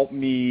could help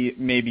me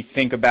maybe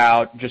think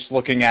about just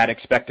looking at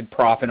expected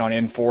profit on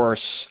in-force.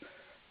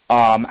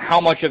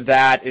 How much of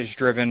that is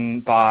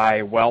driven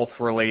by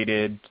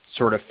wealth-related,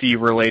 sort of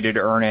fee-related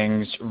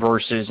earnings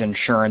versus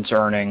insurance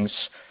earnings?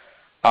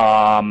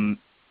 And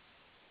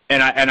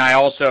I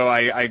also,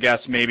 I guess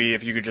maybe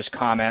if you could just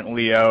comment,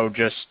 Leo,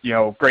 just,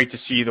 great to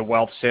see the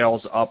wealth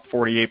sales up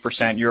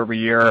 48% year over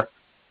year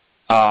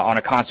on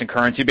a constant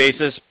currency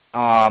basis.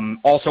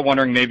 Also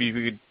wondering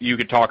maybe you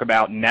could talk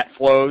about net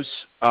flows,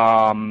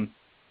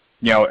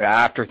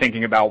 after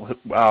thinking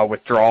about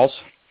withdrawals.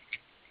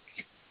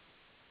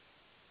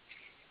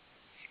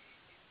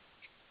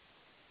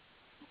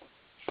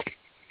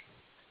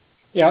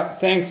 Yeah,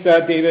 thanks,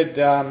 David.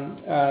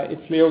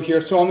 It's Leo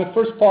here. So on the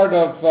first part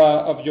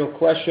of your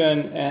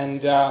question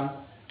and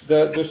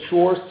the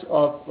source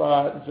of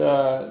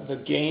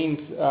the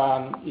gains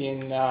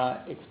in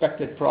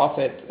expected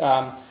profit,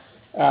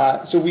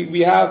 so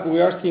we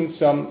are seeing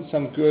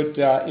some good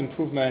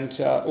improvement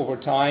over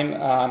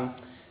time.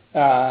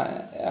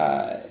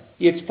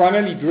 it's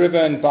primarily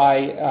driven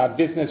by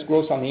business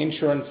growth on the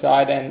insurance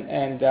side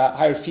and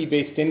higher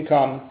fee-based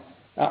income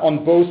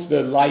on both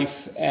the life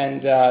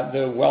and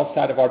the wealth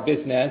side of our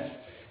business.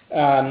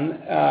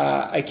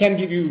 I can't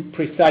give you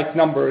precise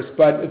numbers,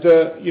 but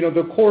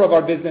the core of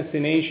our business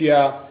in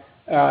Asia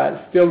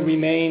still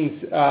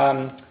remains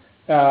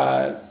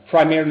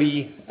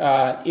primarily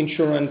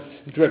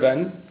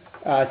insurance-driven,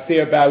 say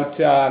about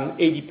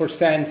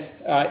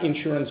 80%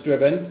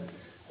 insurance-driven,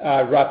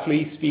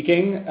 roughly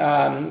speaking,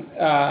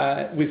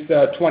 with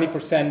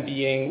 20%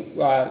 being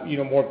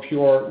more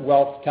pure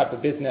wealth type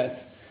of business.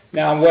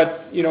 Now,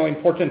 what's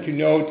important to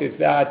note is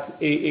that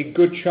a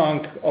good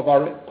chunk of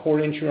our core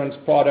insurance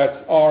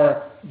products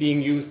are being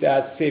used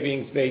as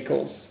savings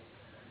vehicles.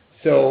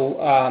 So,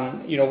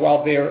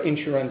 while they're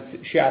insurance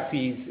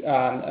chassis,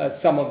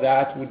 some of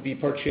that would be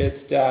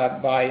purchased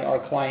by our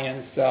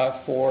clients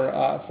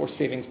for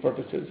savings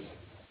purposes.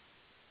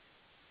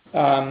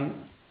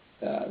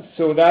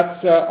 So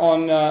that's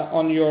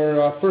on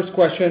your first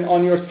question.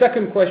 On your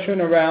second question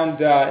around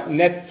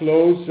net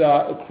flows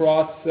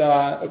across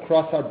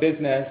our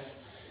business,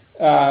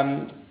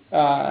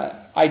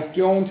 I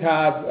don't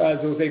have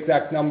those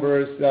exact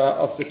numbers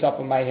off the top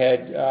of my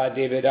head,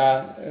 David.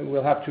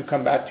 We'll have to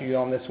come back to you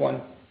on this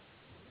one.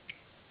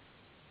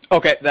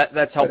 Okay,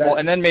 that's helpful.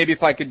 And then maybe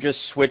if I could just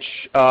switch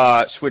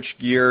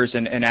gears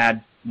and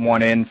add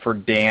one in for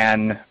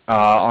Dan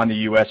on the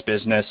U.S.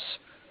 business.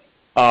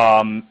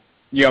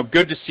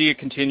 Good to see a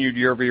continued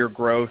year-over-year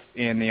growth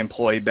in the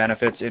employee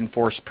benefits in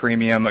force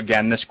premium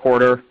again this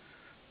quarter.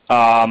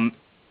 I'm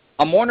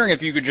wondering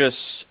if you could just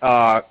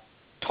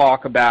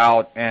talk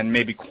about and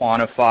maybe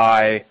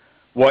quantify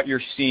what you're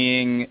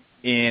seeing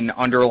in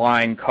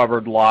underlying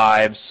covered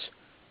lives,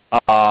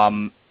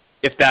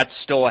 if that's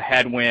still a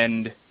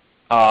headwind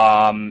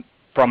from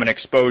an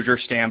exposure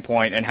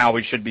standpoint, and how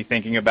we should be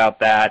thinking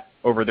about that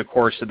over the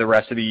course of the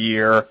rest of the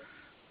year.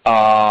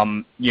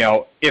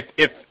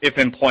 If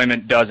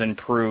employment does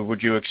improve,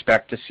 would you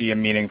expect to see a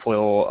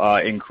meaningful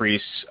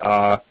increase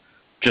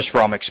just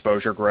from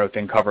exposure growth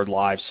in covered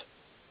lives?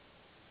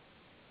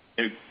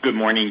 Good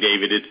morning,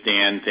 David. It's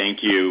Dan.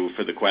 Thank you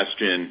for the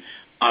question.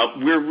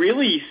 We're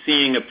really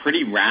seeing a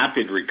pretty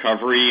rapid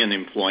recovery in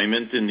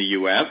employment in the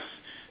U.S.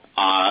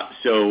 I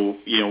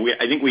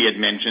think we had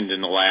mentioned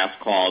in the last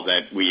call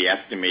that we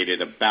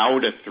estimated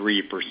about a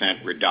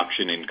 3%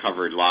 reduction in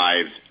covered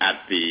lives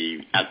at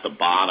the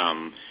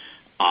bottom,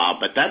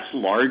 but that's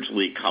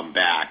largely come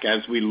back.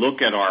 As we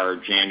look at our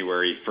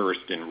January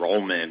 1st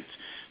enrollment,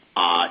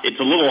 it's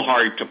a little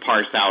hard to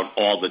parse out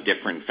all the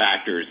different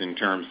factors in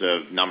terms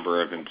of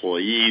number of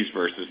employees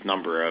versus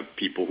number of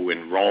people who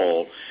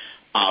enroll,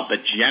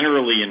 but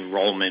generally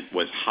enrollment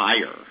was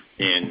higher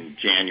in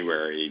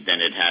January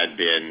than it had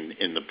been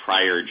in the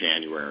prior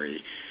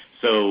January.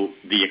 So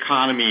the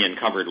economy and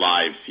covered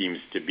lives seems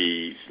to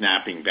be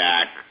snapping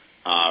back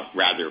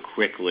rather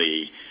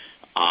quickly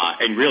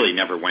and really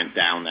never went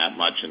down that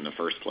much in the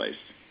first place.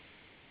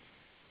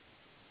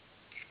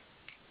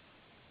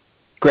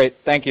 Great.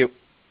 Thank you.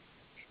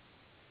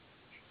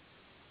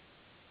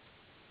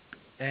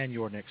 And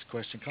your next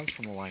question comes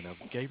from the line of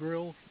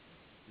Gabriel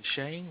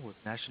Dechaine with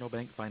National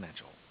Bank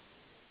Financial.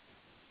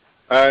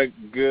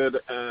 Good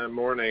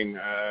morning.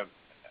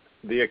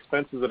 The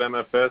expenses at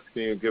MFS,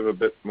 can you give a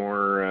bit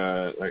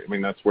more,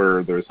 that's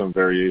where there's some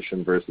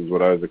variation versus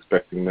what I was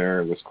expecting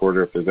there this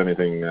quarter. If there's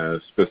anything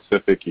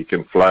specific you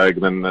can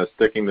flag. Then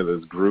sticking to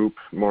this group,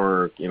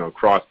 more,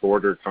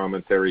 cross-border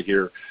commentary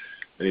here.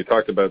 And you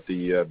talked about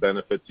the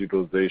benefits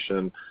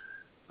utilization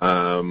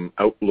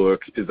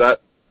outlook. Is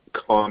that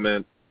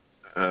comment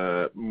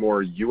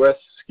more U.S.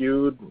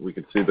 skewed? We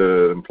could see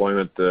the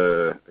employment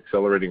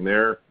accelerating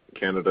there.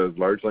 Canada is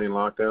largely in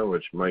lockdown,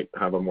 which might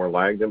have a more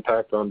lagged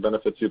impact on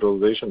benefits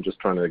utilization. Just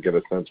trying to get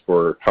a sense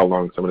for how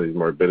long some of these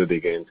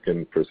morbidity gains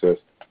can persist.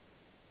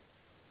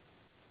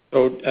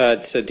 So,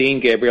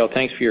 Dean, Gabriel,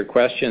 thanks for your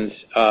questions.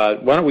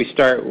 Why don't we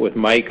start with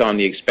Mike on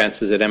the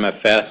expenses at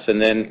MFS,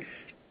 and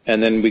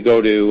then we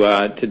go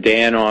to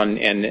Dan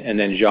and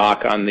then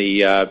Jacques on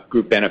the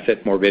group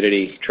benefit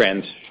morbidity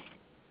trends.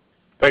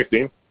 Thanks,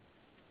 Dean.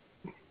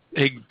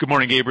 Hey, good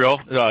morning, Gabriel.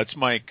 It's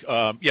Mike.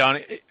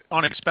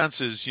 On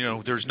expenses,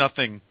 there's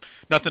nothing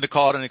to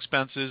call out on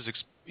expenses.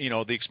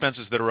 The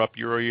expenses that are up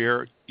year over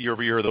year,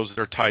 those that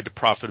are tied to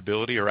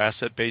profitability or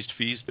asset-based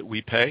fees that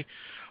we pay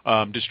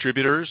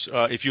distributors.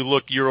 If you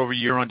look year over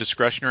year on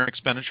discretionary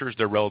expenditures,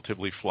 they're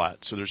relatively flat.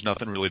 So there's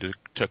nothing really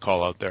to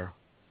call out there.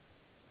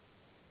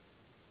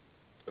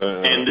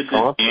 And this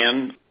is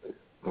Dan.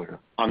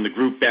 On the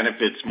group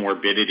benefits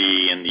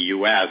morbidity in the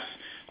U.S.,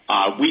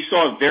 we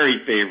saw a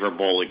very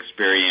favorable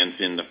experience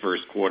in the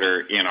first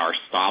quarter in our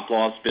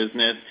stop-loss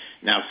business.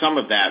 Now, some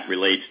of that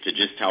relates to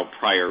just how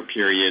prior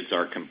periods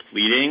are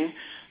completing.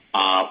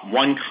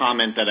 One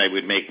comment that I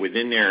would make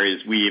within there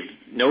is we've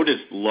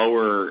noticed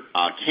lower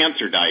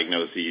cancer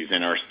diagnoses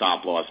in our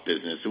stop-loss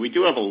business. So we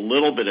do have a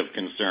little bit of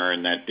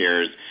concern that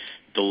there's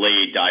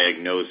delayed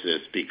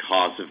diagnosis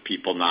because of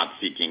people not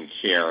seeking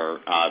care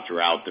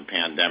throughout the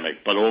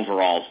pandemic. But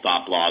overall,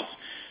 stop-loss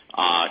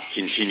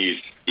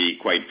continues to be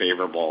quite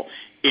favorable.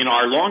 In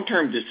our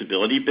long-term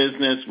disability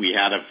business, we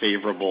had a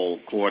favorable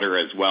quarter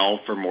as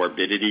well for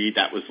morbidity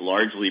that was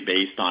largely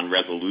based on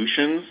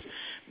resolutions,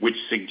 which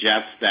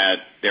suggests that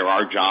there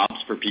are jobs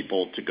for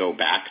people to go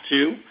back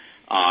to,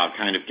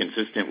 kind of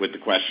consistent with the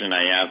question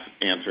I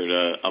answered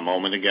a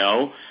moment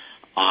ago.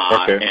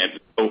 Okay. And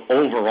so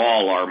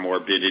overall, our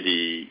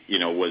morbidity,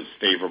 was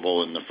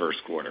favorable in the first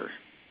quarter.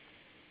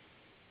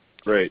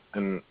 Great.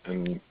 And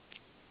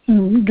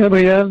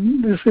Gabriel,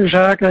 this is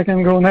Jacques. I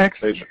can go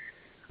next.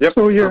 Yep.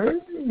 So your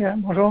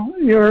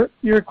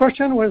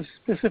question was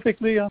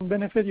specifically on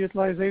benefit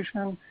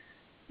utilization.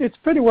 It's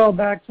pretty well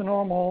back to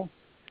normal.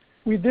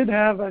 We did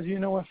have, as you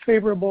know, a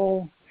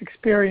favorable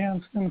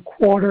experience in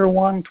quarter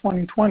 1,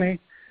 2020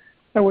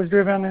 that was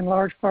driven in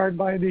large part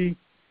by the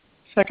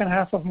second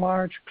half of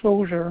March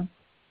closure.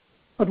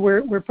 But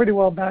we're pretty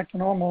well back to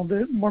normal.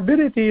 The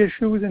morbidity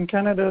issues in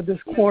Canada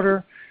this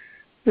quarter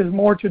is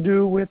more to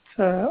do with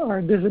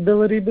our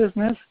disability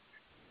business.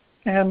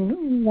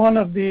 And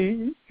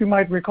you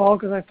might recall,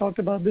 because I talked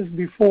about this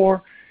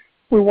before,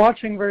 we're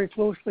watching very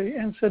closely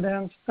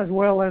incidents as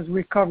well as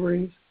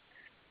recoveries.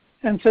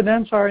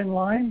 Incidents are in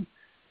line.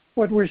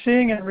 What we're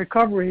seeing in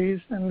recoveries,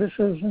 and this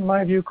is, in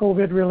my view,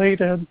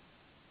 COVID-related,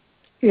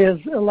 is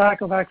a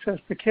lack of access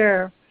to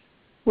care,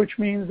 which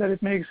means that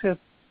it makes it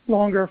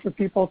longer for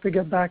people to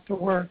get back to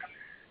work.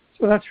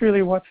 So that's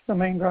really what's the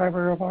main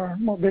driver of our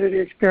morbidity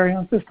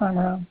experience this time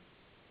around.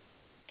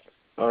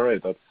 All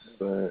right, that's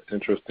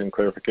interesting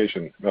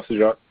clarification. Merci,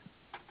 Jacques.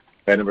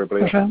 And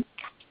everybody else. Okay.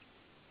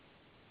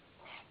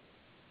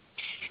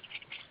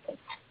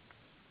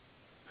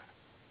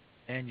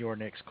 And your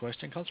next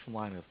question comes from the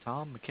line of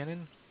Tom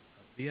MacKinnon of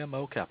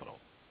BMO Capital.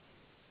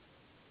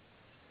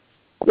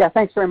 Yeah,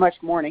 thanks very much.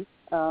 Morning.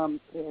 A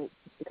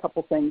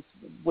couple things.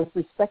 With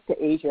respect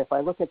to Asia, if I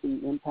look at the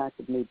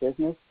impact of new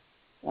business,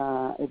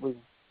 it was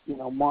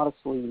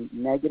modestly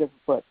negative,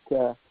 but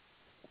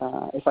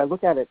if I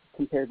look at it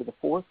compared to the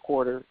fourth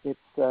quarter, it's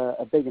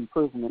a big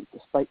improvement,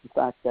 despite the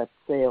fact that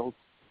sales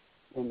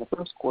in the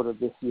first quarter of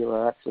this year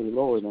are actually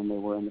lower than they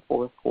were in the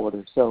fourth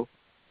quarter. So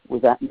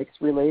was that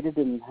mix related,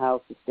 and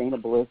how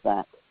sustainable is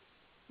that?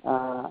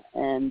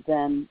 And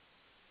then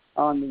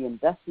on the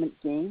investment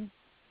gain,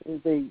 is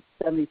the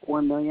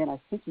 $74 million. I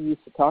think you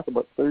used to talk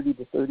about $30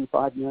 to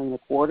 $35 million a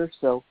quarter.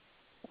 So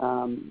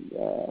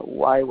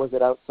why was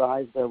it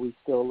outsized? Are we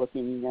still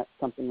looking at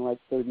something like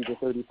 30 to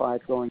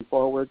 35 going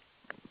forward?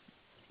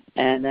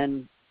 And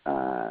then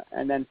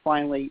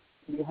finally,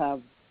 you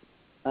have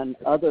an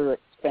other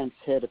expense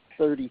hit of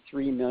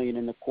 $33 million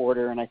in the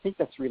quarter, and I think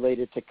that's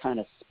related to kind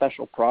of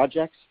special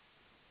projects.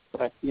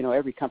 But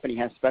every company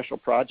has special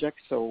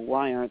projects, so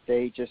why aren't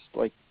they just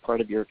like part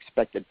of your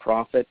expected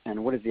profit?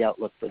 And what is the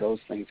outlook for those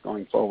things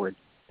going forward?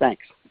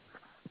 Thanks.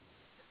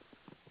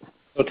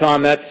 So,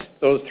 Tom, that's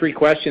those three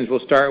questions.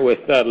 We'll start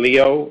with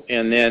Leo,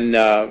 and then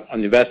on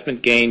the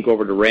investment gain, go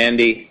over to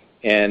Randy,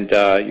 and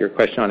your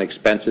question on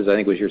expenses, I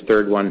think was your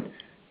third one.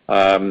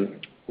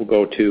 We'll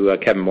go to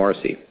Kevin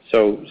Morrissey.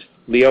 So,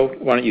 Leo,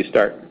 why don't you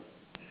start?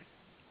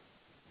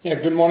 Yeah,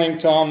 good morning,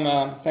 Tom.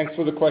 Thanks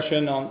for the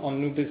question on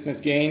new business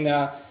gain.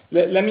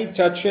 Let me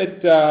touch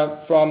it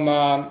from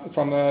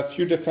a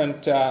few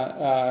different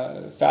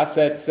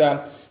facets.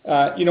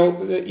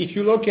 If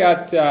you look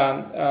at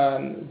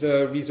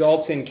the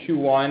results in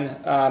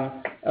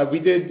Q1, we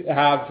did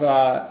have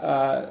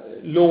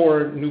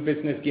lower new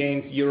business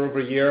gains year over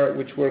year,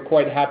 which we're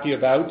quite happy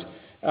about.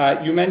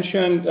 You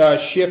mentioned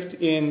shift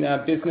in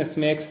business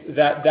mix.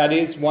 That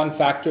is one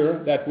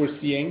factor that we're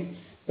seeing,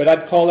 but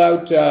I'd call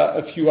out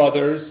a few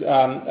others.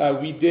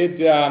 We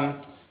did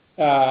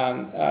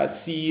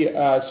see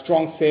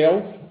strong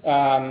sales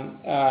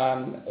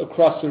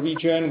across the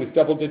region with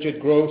double-digit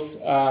growth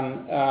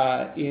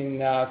in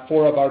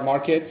 4 of our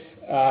markets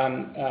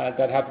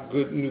that have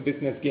good new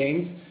business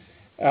gains.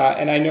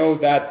 And I know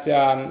that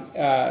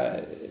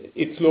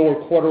it's lower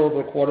quarter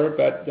over quarter,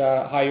 but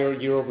higher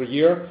year over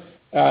year.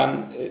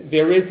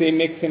 There is a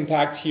mixed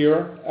impact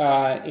here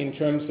in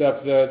terms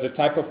of the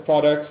type of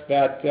products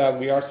that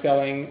we are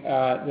selling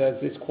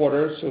this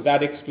quarter. So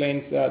that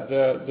explains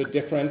the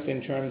difference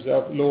in terms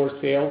of lower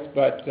sales,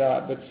 but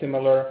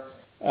similar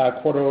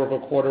quarter over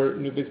quarter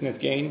new business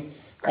gain.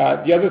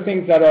 The other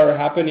things that are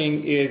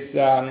happening is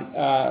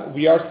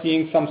we are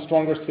seeing some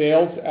stronger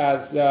sales,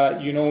 as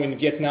in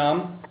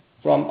Vietnam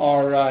from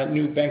our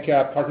new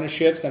Banca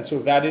partnerships, and so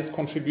that is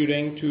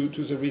contributing to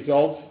the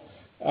results.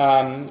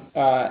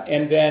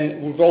 And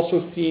then we've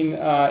also seen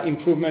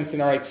improvements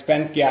in our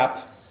expense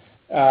gap,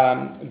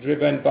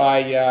 driven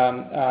by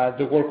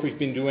the work we've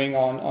been doing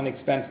on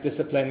expense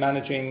discipline,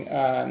 managing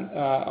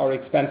our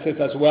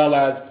expenses, as well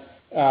as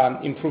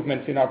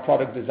improvements in our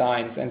product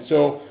designs. And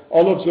so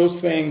all of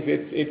those things,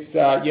 it's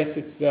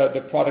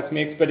the product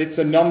mix, but it's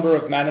a number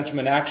of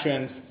management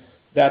actions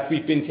that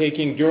we've been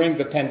taking during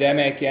the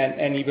pandemic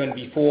and even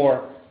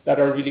before that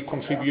are really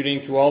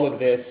contributing to all of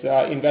this.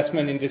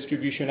 Investment in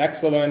distribution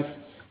excellence,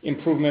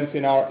 improvements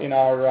in our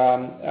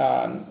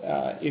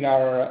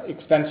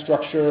expense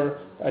structure,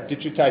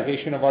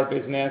 digitization of our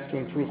business to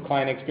improve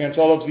client experience.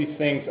 All of these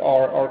things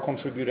are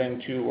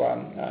contributing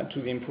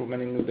to the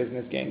improvement in new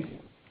business gains.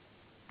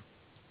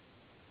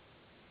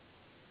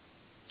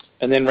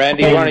 And then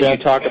Randy, why don't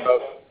you talk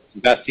about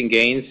investing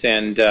gains?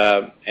 And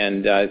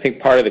I think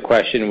part of the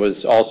question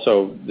was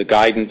also the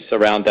guidance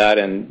around that,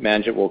 and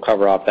Manjit will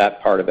cover off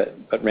that part of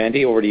it. But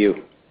Randy, over to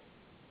you.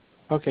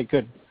 Okay,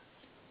 good.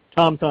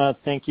 Tom,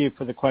 thank you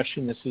for the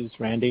question. This is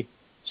Randy.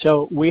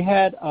 So we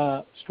had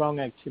strong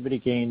activity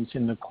gains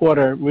in the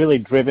quarter, really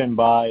driven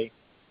by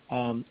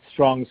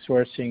strong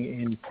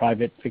sourcing in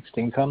private fixed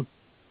income.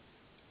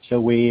 So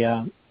we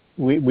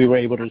were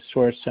able to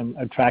source some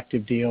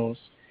attractive deals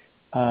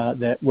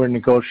that were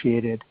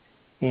negotiated,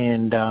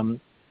 and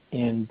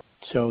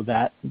so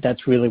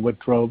that's really what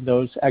drove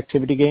those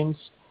activity gains.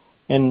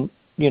 And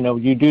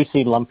you do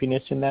see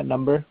lumpiness in that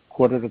number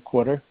quarter to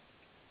quarter,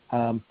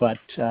 but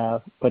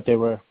they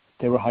were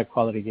high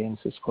quality gains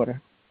this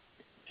quarter.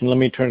 And let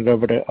me turn it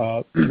over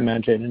to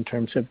Manjit in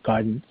terms of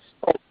guidance.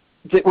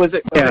 Okay,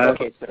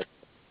 sir.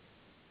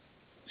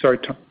 Sorry,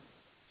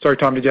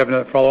 Tom. Did you have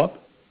another follow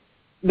up?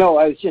 No,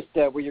 I was just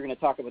were you going to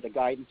talk about the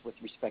guidance with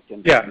respect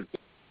to?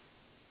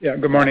 Yeah.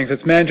 Good morning.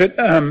 It's Manjit.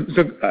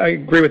 So I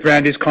agree with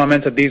Randy's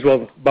comments that these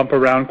will bump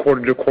around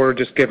quarter to quarter,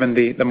 just given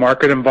the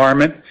market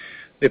environment.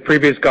 The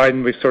previous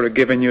guidance we've sort of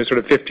given you sort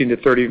of 15 to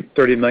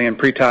 30 million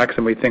pre-tax,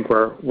 and we think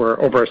we're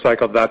over a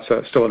cycle. That's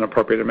still an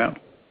appropriate amount.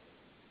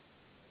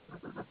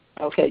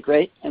 Okay,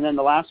 great. And then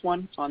the last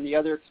one on the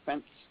other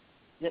expense.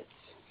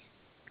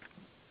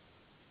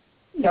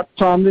 Yep,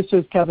 Tom, this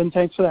is Kevin.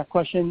 Thanks for that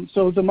question.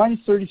 So the minus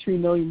 33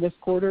 million this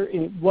quarter,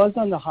 it was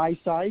on the high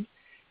side.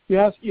 You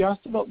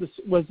asked about this,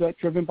 was that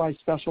driven by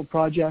special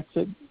projects?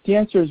 The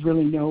answer is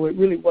really no. It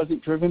really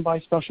wasn't driven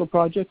by special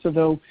projects,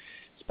 although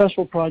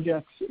special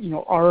projects,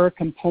 are a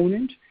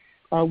component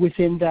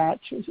within that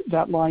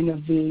line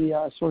of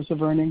the source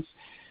of earnings.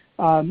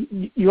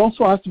 You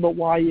also asked about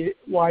why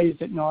is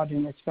it not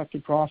in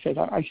expected profit.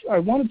 I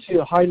wanted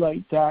to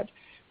highlight that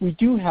we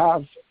do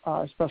have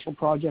special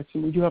projects,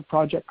 and we do have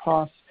project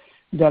costs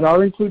that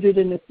are included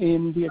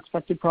in the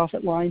expected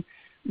profit line.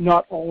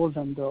 Not all of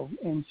them, though.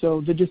 And so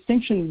the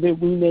distinction that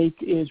we make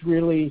is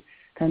really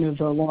kind of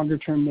the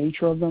longer-term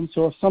nature of them.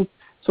 So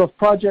if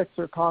projects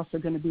or costs are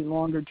going to be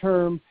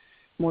longer-term,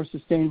 more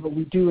sustainable,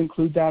 we do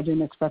include that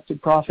in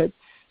expected profit.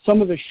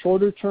 Some of the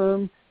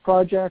shorter-term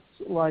projects,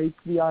 like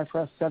the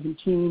IFRS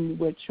 17,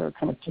 which are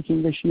kind of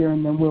ticking this year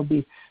and then will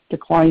be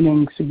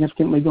declining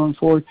significantly going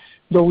forward,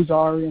 those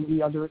are in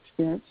the other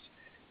expense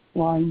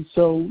line.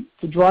 So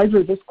the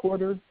driver this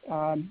quarter,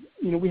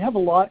 we have a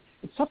lot.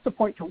 It's tough to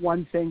point to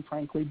one thing,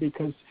 frankly,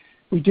 because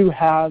we do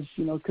have,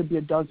 it could be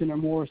a dozen or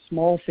more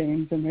small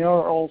things, and they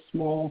are all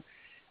small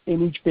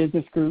in each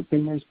business group,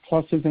 and there's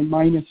pluses and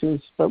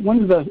minuses. But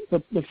one of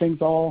the things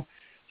I'll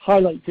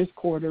highlight this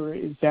quarter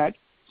is that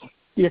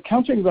the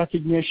accounting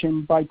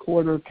recognition by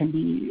quarter can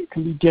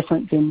be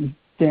different than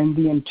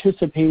the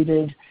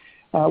anticipated,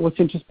 what's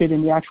anticipated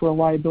in the actual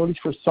liabilities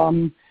for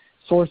some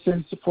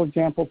sources, for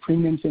example,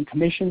 premiums and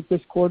commissions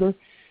this quarter.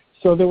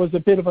 So there was a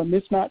bit of a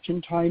mismatch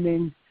in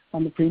timing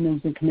on the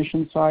premiums and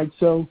commission side.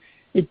 So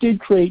it did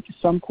create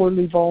some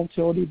quarterly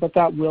volatility, but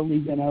that will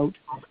even out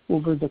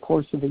over the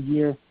course of a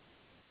year.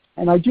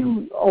 And I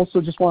do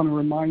also just want to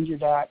remind you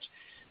that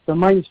the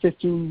minus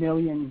 15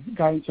 million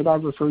guidance that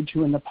I've referred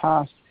to in the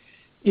past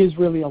is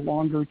really a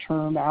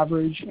longer-term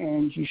average,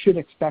 and you should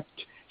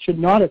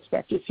not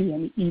expect to see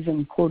an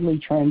even quarterly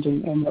trend,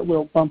 and that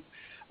will bump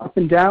up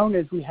and down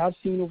as we have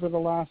seen over the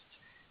last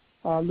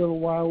little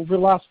while. Over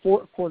the last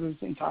 4 quarters,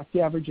 in fact,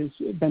 the average has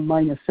been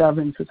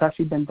 -7, so it's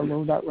actually been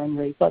below that run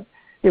rate, but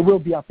it will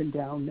be up and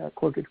down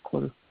quarter to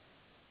quarter.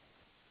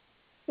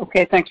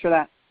 Okay, thanks for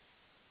that.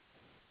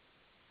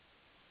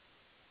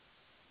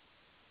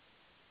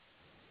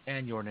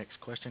 And your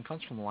next question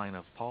comes from the line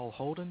of Paul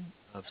Holden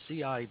of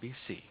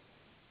CIBC.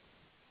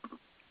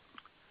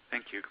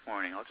 Thank you. Good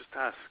morning. I'll just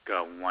ask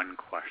one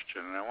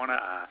question, and I want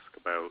to ask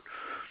about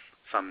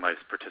Sun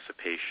Life's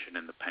participation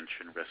in the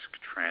pension risk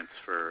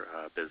transfer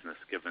business,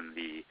 given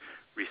the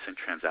recent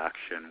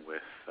transaction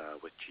with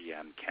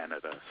GM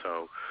Canada.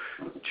 So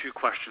 2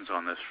 questions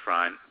on this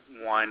front.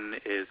 One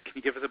is, can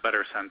you give us a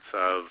better sense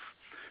of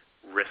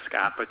risk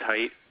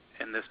appetite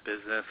in this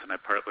business? And I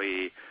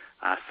partly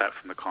ask that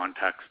from the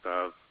context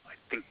of, I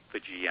think the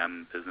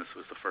GM business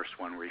was the first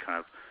one where you kind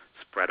of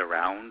spread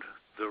around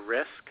the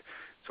risk.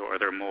 So is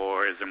there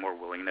more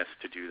willingness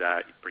to do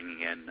that,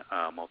 bringing in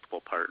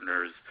multiple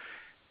partners?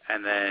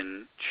 And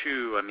then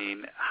 2,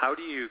 how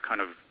do you kind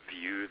of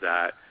view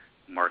that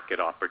market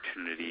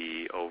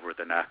opportunity over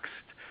the next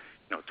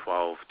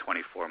 12,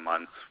 24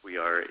 months? We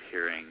are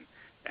hearing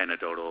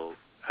anecdotal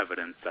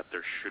evidence that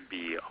there should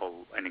be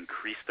an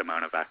increased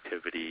amount of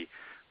activity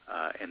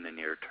in the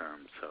near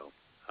term. So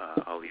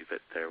I'll leave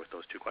it there with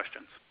those 2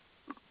 questions.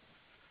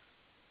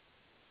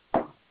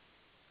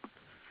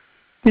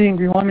 Dean,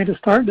 do you want me to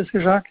start? This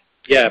is Jacques.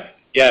 Yeah,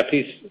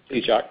 please,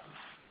 Jacques.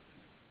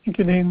 Thank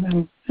you,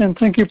 Dean, and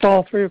thank you,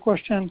 Paul, for your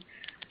question.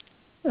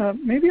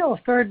 Maybe I'll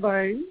start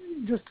by,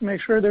 just to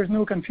make sure there's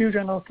no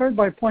confusion, I'll start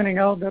by pointing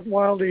out that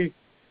while the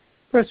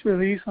press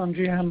release on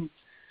GM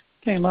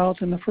came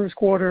out in the first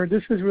quarter,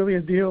 this is really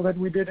a deal that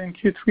we did in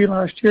Q3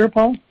 last year,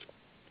 Paul.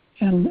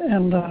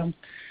 And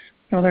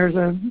there's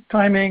a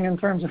timing in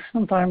terms of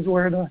sometimes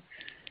where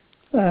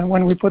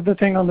when we put the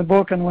thing on the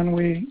book and when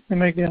we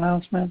make the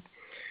announcement.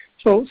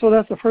 So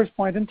that's the first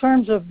point. In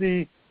terms of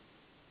the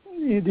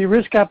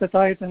risk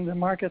appetite and the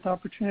market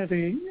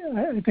opportunity,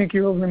 I think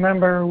you'll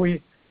remember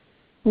we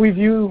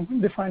view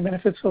defined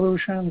benefit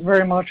solutions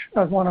very much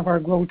as one of our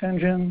growth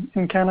engines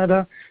in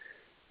Canada.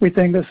 We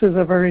think this is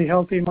a very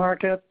healthy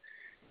market.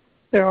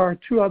 There are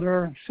two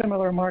other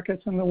similar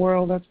markets in the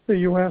world, that's the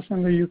US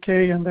and the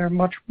UK, and they're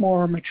much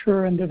more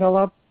mature and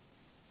developed.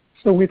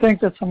 So we think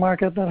that's a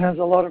market that has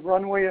a lot of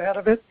runway ahead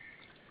of it.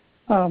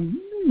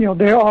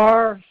 There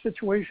are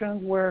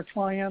situations where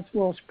clients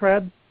will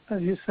spread,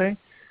 as you say.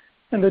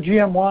 And the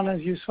GM one, as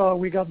you saw,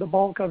 we got the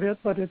bulk of it,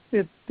 but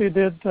they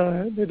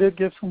did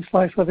give some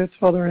slice of it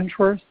to other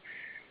insurers.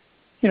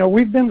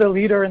 We've been the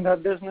leader in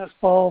that business,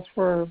 Paul,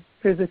 for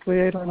basically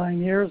 8 or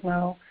 9 years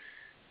now.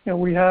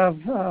 We have,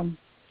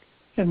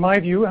 in my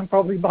view, I'm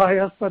probably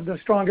biased, but the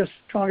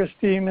strongest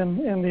team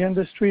in the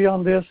industry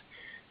on this.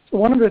 So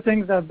one of the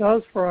things that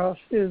does for us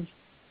is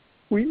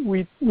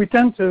we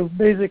tend to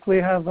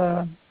basically have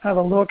a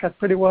look at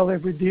pretty well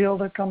every deal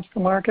that comes to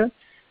market,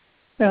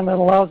 and that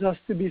allows us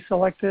to be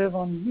selective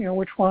on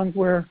which ones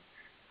we're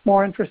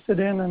more interested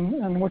in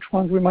and which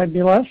ones we might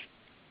be less.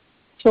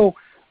 So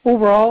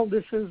overall,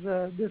 this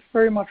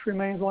very much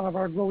remains one of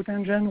our growth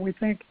engines. We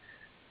think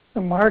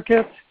the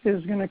market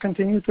is going to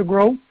continue to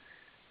grow.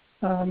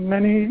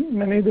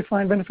 Many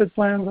defined benefit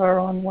plans are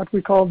on what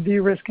we call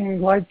de-risking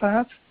glide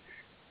paths.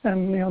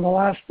 And the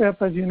last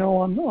step, as you know,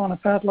 on a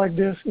path like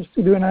this is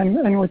to do an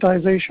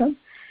annuitization.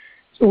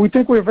 So we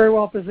think we're very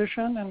well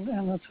positioned,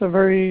 and it's a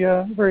very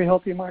very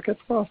healthy market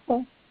for us,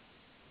 Paul.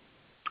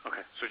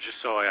 Okay, so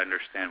just so I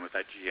understand with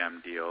that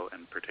GM deal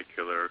in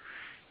particular,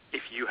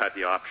 if you had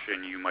the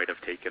option, you might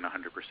have taken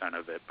 100%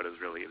 of it, but it was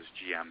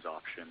GM's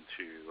option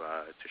to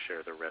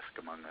share the risk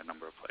among a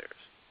number of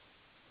players.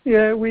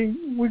 Yeah,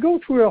 we go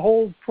through a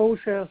whole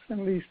process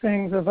in these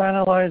things of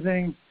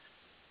analyzing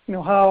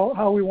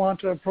how we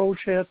want to approach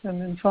it,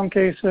 and in some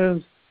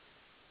cases,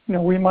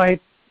 we might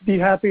be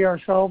happy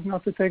ourselves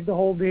not to take the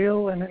whole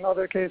deal, and in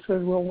other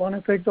cases, we'll want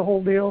to take the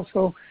whole deal.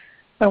 So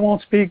I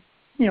won't speak,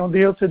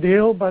 deal to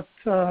deal, but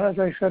as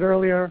I said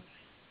earlier,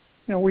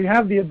 we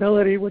have the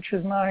ability, which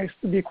is nice,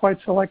 to be quite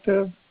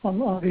selective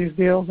on these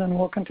deals, and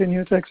we'll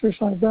continue to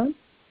exercise that.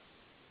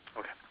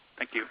 Okay,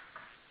 thank you.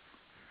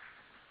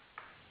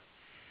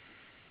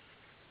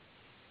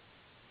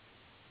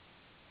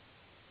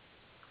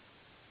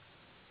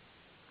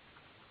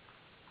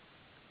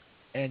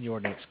 And your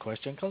next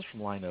question comes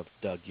from the line of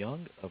Doug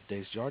Young of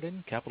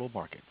Desjardins Capital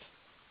Markets.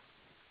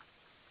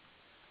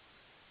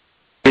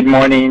 Good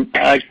morning.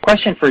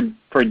 Question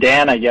for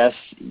Dan, I guess.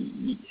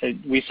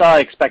 We saw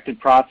expected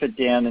profit,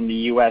 Dan, in the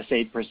U.S.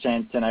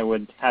 8%, and I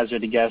would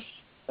hazard a guess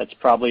that's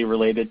probably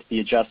related to the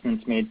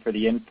adjustments made for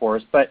the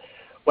in-force. But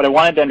what I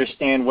wanted to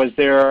understand, was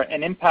there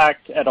an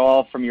impact at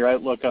all from your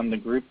outlook on the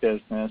group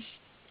business?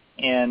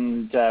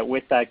 And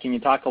with that, can you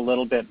talk a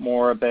little bit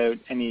more about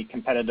any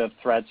competitive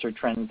threats or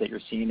trends that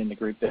you're seeing in the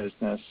group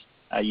business?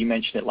 You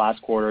mentioned it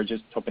last quarter,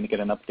 just hoping to get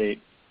an update.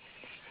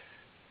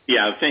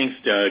 Yeah, thanks,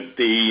 Doug.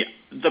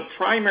 The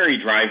primary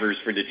drivers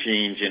for the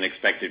change in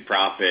expected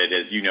profit,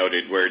 as you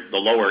noted, were the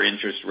lower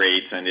interest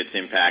rates and its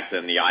impact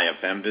on the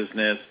IFM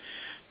business.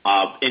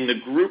 In the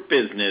group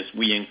business,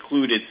 we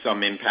included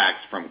some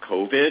impacts from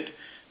COVID,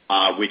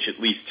 which at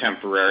least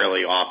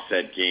temporarily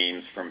offset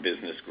gains from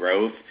business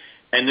growth.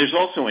 And there's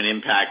also an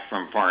impact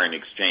from foreign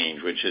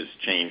exchange, which has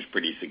changed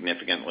pretty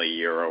significantly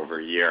year over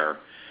year.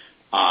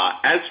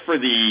 As for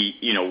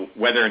the,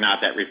 whether or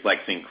not that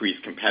reflects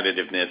increased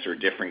competitiveness or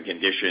different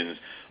conditions,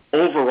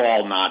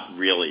 overall, not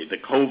really. The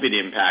COVID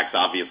impacts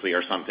obviously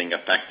are something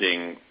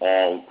affecting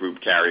all group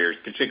carriers,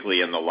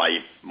 particularly in the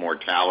life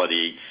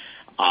mortality,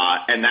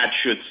 and that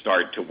should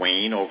start to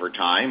wane over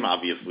time.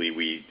 Obviously,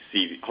 we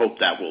hope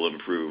that will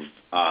improve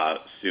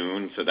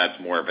soon, so that's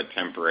more of a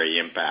temporary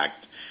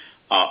impact.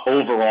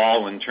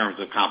 Overall, in terms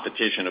of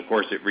competition, of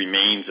course, it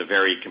remains a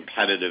very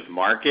competitive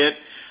market,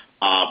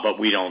 but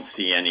we don't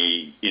see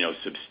any,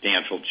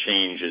 substantial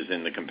changes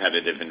in the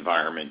competitive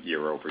environment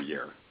year over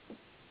year.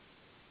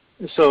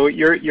 So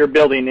you're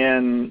building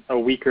in a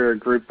weaker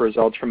group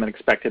results from an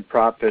expected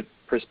profit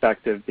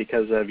perspective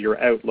because of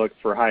your outlook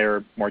for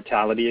higher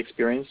mortality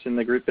experience in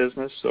the group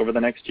business over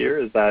the next year.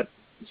 Is that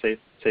safe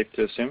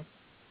to assume?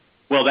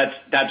 Well,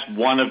 that's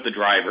one of the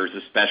drivers,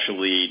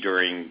 especially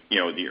during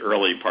the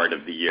early part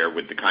of the year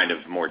with the kind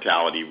of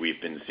mortality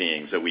we've been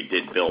seeing. So we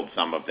did build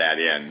some of that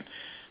in.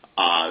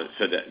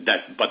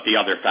 But the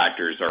other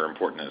factors are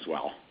important as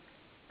well.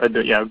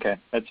 Yeah, okay,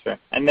 that's fair.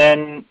 And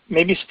then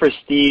maybe for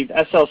Steve,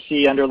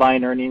 SLC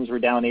underlying earnings were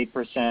down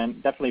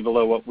 8%, definitely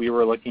below what we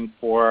were looking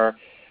for.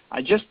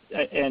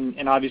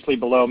 And obviously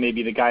below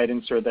maybe the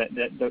guidance or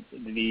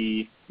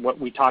the what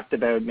we talked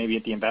about maybe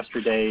at the Investor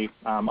Day,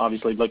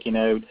 obviously looking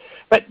out.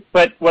 But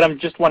what I'm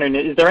just wondering,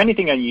 is there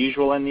anything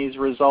unusual in these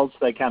results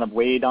that kind of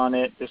weighed on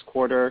it this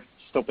quarter?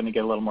 Just hoping to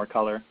get a little more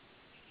color.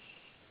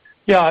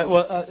 Yeah,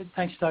 well,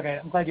 thanks, Doug.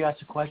 I'm glad you asked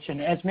the question.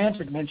 As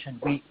Manjit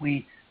mentioned,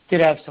 we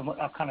did have some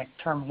kind of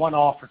term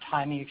one-off or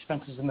timing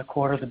expenses in the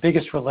quarter. The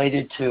biggest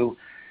related to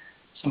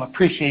some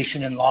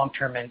appreciation in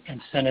long-term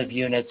incentive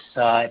units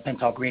at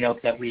Bentall Green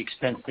Oak that we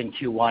expensed in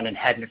Q1 and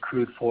hadn't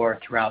accrued for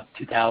throughout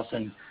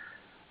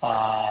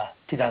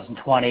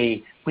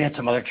 2020. We had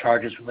some other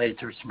charges related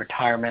to some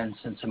retirements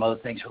and some other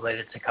things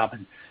related to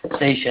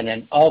compensation,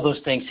 and all those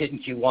things hit in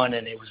Q1,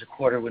 and it was a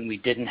quarter when we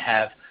didn't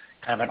have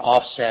kind of an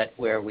offset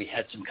where we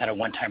had some kind of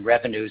one-time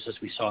revenues as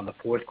we saw in the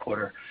fourth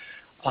quarter.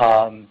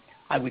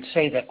 I would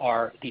say that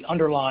the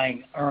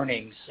underlying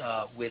earnings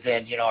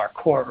within our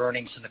core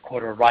earnings in the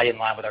quarter are right in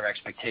line with our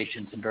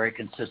expectations and very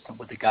consistent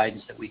with the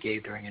guidance that we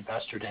gave during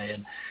Investor Day.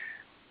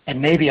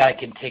 And maybe I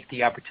can take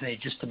the opportunity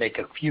just to make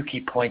a few key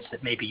points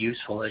that may be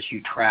useful as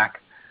you track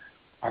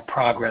our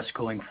progress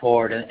going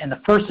forward. And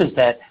the first is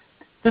that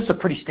this is a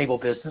pretty stable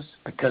business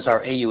because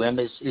our AUM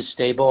is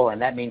stable,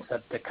 and that means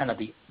that the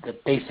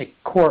basic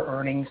core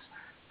earnings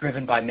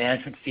driven by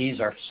management fees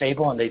are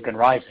stable, and they've been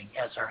rising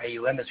as our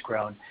AUM has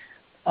grown.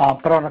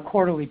 But on a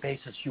quarterly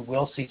basis, you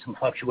will see some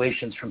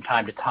fluctuations from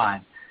time to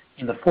time.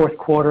 In the fourth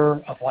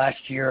quarter of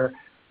last year,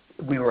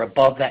 we were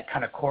above that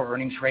kind of core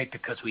earnings rate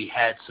because we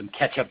had some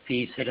catch-up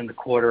fees hit in the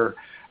quarter,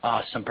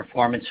 some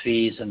performance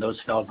fees, and those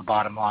fell to the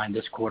bottom line.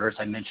 This quarter, as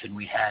I mentioned,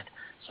 we had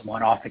some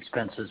one-off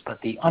expenses, but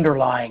the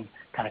underlying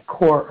kind of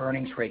core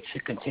earnings rate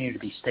should continue to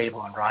be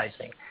stable and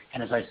rising.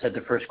 And as I said,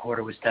 the first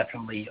quarter was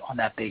definitely on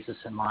that basis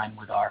in line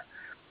with our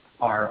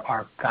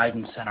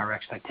guidance and our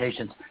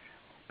expectations.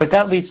 But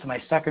that leads to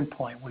my second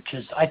point, which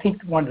is I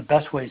think one of the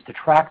best ways to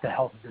track the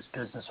health of this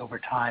business over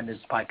time is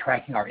by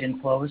tracking our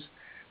inflows,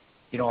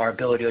 our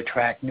ability to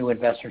attract new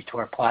investors to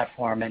our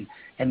platform. And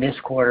this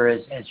quarter,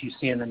 as you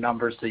see in the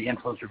numbers, the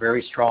inflows are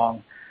very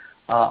strong.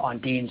 On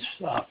Dean's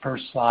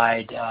first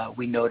slide,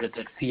 we noted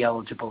that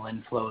fee-eligible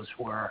inflows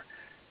were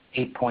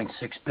 $8.6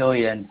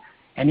 billion.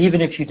 And even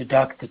if you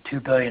deduct the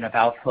 $2 billion of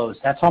outflows,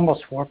 that's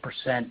almost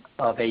 4%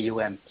 of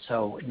AUM.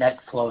 So net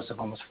flows of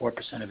almost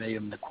 4% of AUM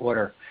in the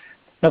quarter.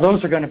 Now,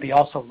 those are going to be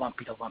also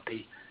lumpy to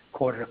lumpy,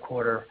 quarter to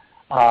quarter.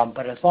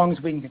 But as long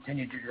as we can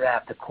continue to do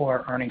that, the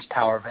core earnings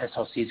power of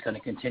SLC is going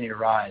to continue to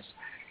rise.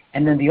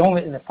 And then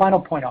the final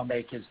point I'll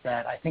make is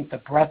that I think the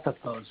breadth of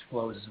those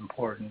flows is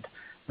important.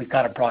 We've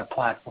got a broad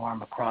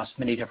platform across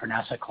many different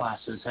asset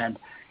classes, and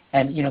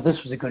this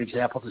was a good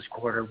example this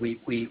quarter. We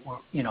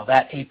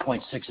that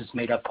 8.6 is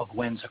made up of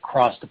wins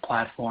across the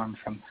platform,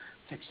 from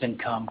fixed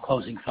income,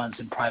 closing funds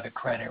in private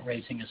credit,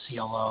 raising a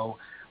CLO,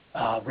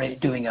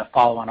 doing a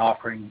follow-on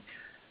offering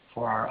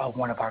for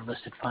one of our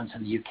listed funds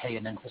in the UK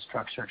and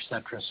infrastructure, et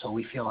cetera. So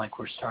we feel like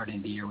we're starting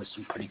the year with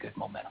some pretty good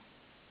momentum.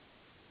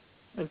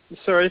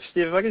 Sorry,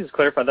 Steve, if I could just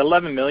clarify, the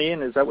 $11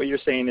 million, is that what you're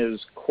saying is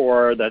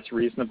core, that's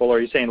reasonable, or are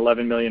you saying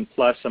 $11 million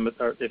plus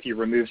if you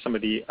remove some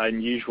of the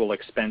unusual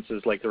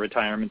expenses like the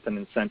retirement and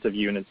incentive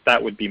units,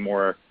 that would be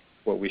more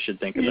what we should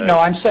think about? No,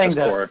 I'm saying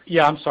that,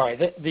 I'm sorry.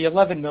 The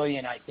 $11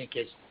 million, I think,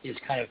 is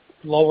kind of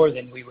lower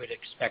than we would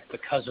expect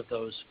because of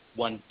those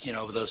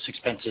those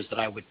expenses that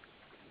I would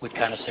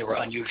kind of say were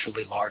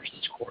unusually large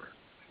this quarter.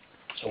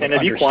 So and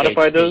have you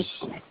quantified those?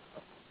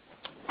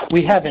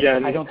 We haven't. Yeah.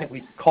 I don't think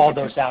we've called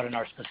those out in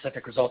our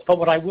specific results. But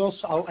what I will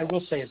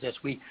say is this: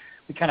 we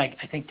kind of,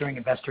 I think, during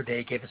Investor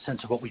Day gave a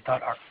sense of what we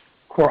thought our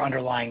core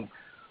underlying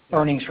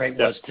earnings rate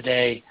was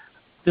today.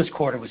 This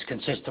quarter was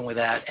consistent with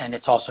that, and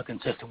it's also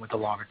consistent with the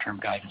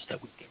longer-term guidance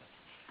that we've given.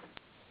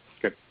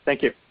 Good.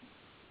 Thank you.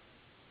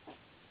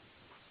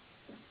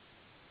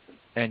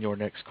 And your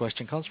next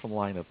question comes from the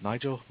line of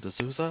Nigel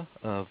D'Souza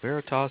of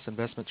Veritas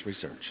Investment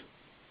Research.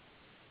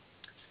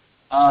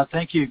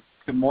 Thank you.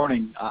 Good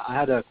morning. I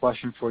had a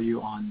question for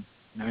you on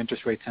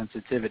interest rate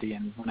sensitivity.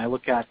 And when I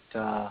look at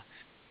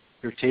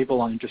your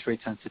table on interest rate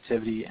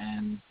sensitivity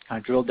and kind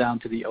of drill down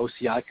to the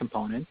OCI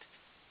component,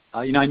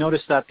 I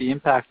noticed that the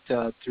impact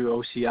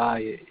through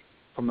OCI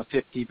from a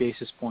 50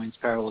 basis points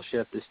parallel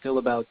shift is still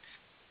about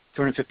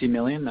 $250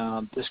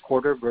 million this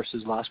quarter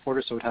versus last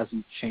quarter, so it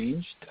hasn't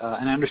changed.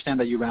 And I understand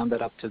that you round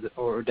that up to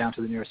or down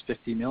to the nearest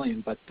 $50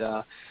 million,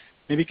 but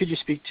maybe could you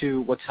speak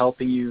to what's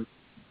helping you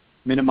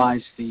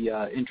minimize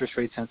the interest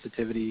rate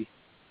sensitivity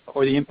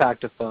or the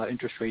impact of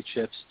interest rate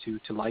shifts to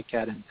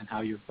LICAT and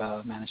how you've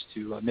managed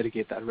to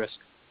mitigate that risk?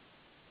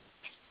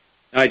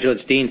 Nigel,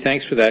 it's Dean.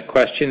 Thanks for that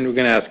question. We're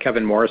going to ask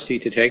Kevin Morrissey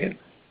to take it.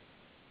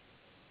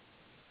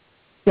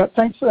 Yeah,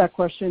 thanks for that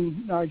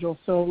question, Nigel.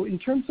 So in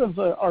terms of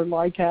our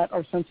LICAT,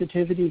 our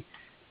sensitivity,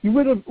 we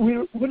would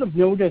have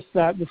noticed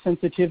that the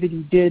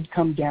sensitivity did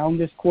come down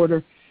this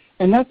quarter,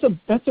 and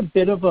that's a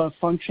bit of a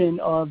function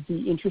of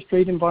the interest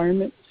rate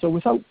environment. So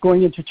without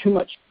going into too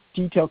much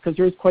detail, because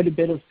there is quite a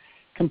bit of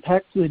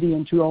complexity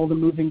into all the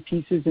moving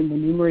pieces in the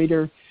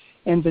numerator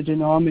and the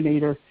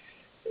denominator,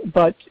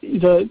 But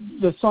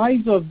the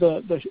size of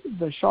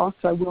the shocks,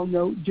 I will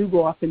note, do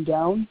go up and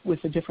down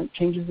with the different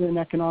changes in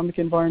the economic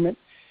environment.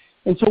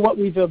 And so what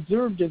we've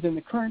observed is in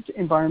the current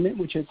environment,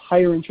 which is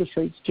higher interest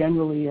rates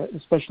generally,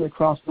 especially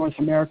across North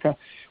America,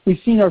 we've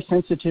seen our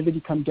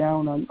sensitivity come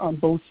down on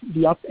both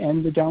the up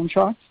and the down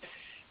shocks.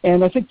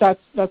 And I think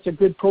that's a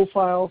good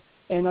profile.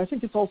 And I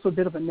think it's also a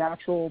bit of a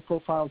natural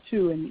profile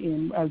too.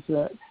 As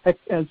the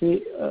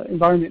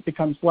environment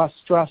becomes less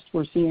stressed,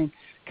 we're seeing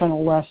kind of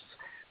less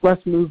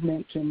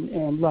movement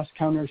and less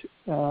counter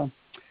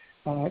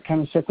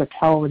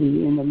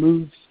cyclicality in the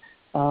moves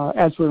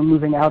as we're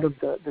moving out of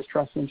the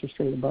stressed interest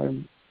rate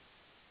environment.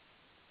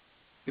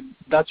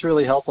 That's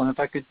really helpful. And if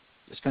I could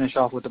just finish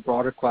off with a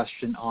broader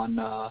question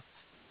on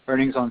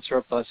earnings on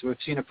surplus. We've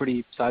seen a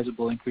pretty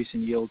sizable increase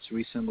in yields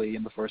recently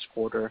in the first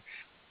quarter.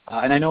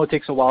 And I know it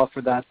takes a while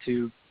for that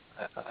to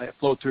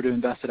flow through to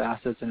invested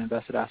assets and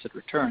invested asset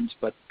returns,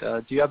 but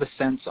do you have a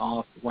sense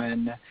of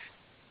when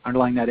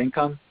underlying net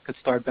income could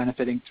start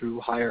benefiting through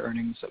higher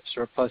earnings of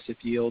surplus if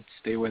yields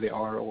stay where they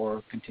are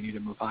or continue to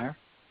move higher?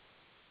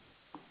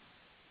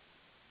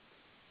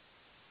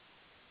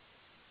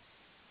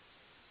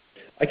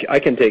 I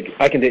can take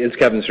it's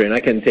Kevin Strain. I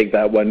can take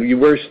that one.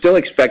 We're still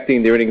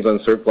expecting the earnings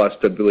on surplus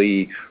to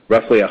be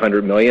roughly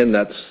 $100 million.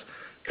 That's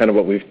kind of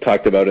what we've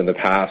talked about in the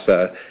past,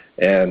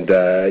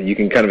 and you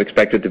can kind of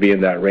expect it to be in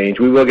that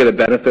range. We will get a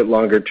benefit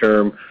longer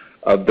term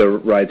of the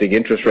rising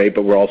interest rate,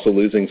 but we're also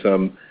losing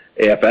some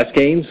AFS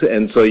gains,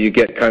 and so you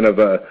get kind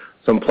of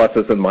some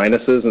pluses and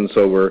minuses, and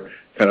so we're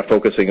kind of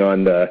focusing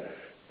on the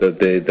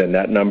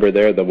net number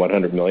there, the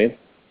 $100 million.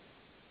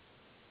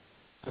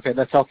 Okay,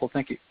 that's helpful.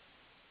 Thank you.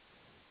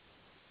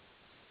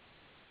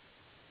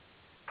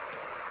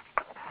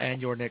 And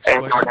your next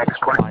question is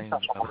from the line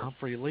of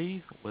Humphrey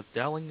Lee with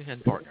Dowling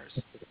 & Partners.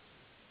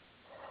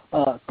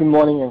 Good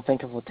morning, and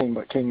thank you for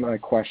taking my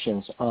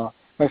questions.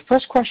 My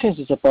first question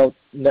is about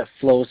net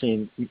flows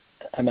in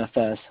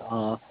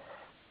MFS.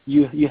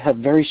 You have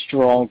very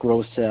strong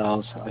gross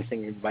sales. I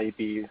think it might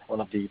be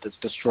one of the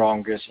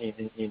strongest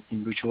in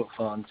mutual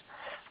funds.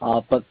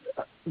 But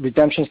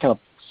redemptions kind of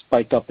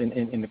spiked up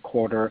in the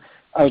quarter.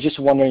 I was just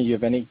wondering if you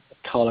have any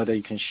color that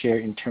you can share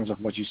in terms of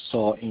what you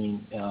saw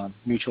in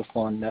mutual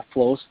fund net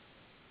flows.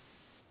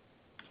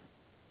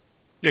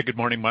 Yeah, good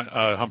morning,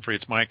 Humphrey.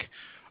 It's Mike.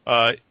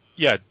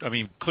 Yeah, I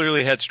mean,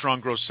 clearly had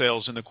strong gross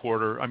sales in the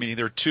quarter. I mean,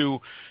 there are two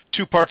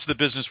parts of the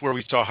business where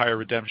we saw higher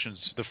redemptions.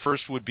 The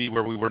first would be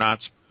where we were not,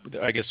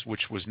 I guess,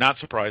 which was not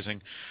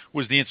surprising,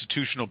 was the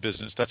institutional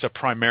business. That's a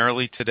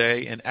primarily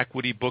today an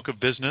equity book of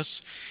business.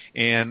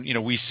 And, you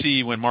know, we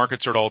see when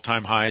markets are at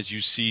all-time highs,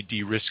 you see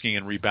de-risking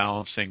and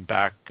rebalancing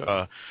back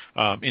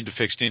into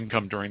fixed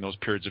income during those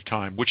periods of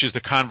time, which is the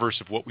converse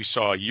of what we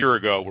saw a year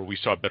ago where we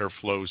saw better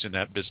flows in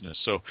that business.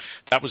 So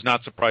that was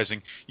not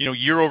surprising. You know,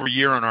 year over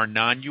year on our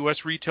non-U.S.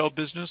 retail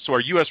business, so our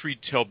U.S.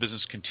 retail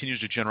business continues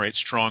to generate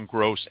strong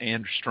gross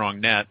and strong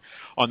net.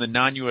 On the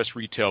non-U.S.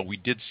 retail, we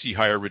did see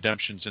higher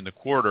redemptions in the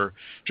quarter,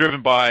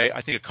 driven by,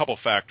 I think, a couple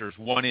factors.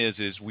 One is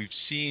we've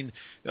seen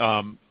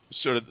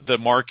sort of the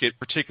market,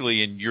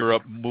 particularly in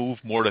Europe, move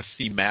more to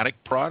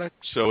thematic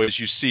products. So as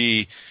you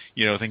see,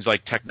 you know, things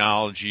like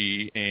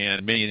technology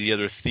and many of the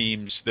other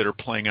themes that are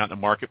playing out in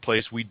the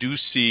marketplace, we do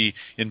see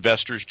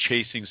investors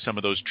chasing some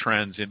of those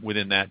trends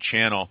within that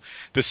channel.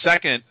 The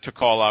second to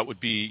call out would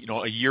be, you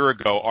know, a year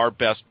ago, our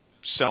best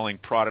selling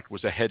product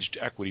was a hedged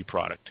equity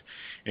product.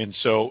 And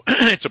so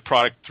it's a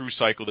product through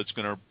cycle that's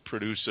going to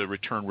produce a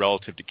return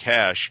relative to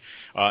cash.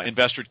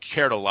 Investors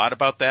cared a lot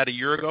about that a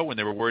year ago when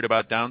they were worried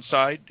about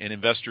downside, and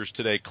investors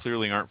today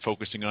clearly aren't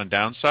focusing on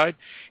downside.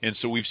 And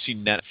so we've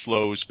seen net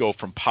flows go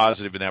from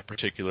positive in that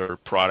particular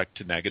product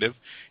to negative.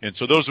 And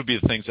so those would be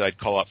the things that I'd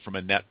call out from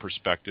a net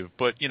perspective.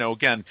 But, you know,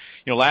 again,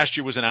 you know, last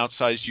year was an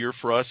outsized year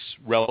for us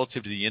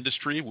relative to the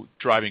industry,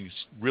 driving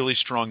really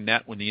strong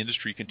net when the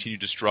industry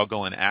continued to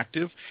struggle and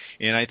active.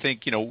 And I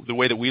think, you know, the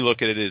way that we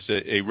look at it is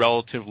a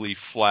relatively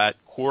flat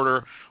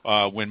quarter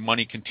when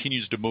money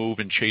continues to move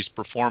and chase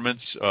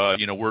performance.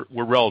 You know,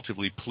 we're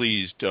relatively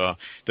pleased. The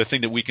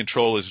thing that we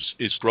control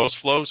is gross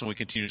flows, and we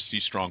continue to see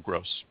strong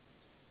gross.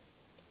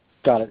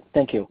 Got it.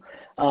 Thank you.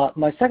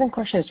 My second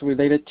question is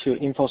related to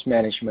inflows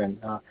management.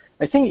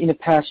 I think in the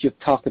past you've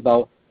talked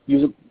about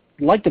you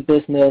like the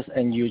business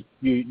and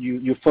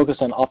you focus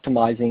on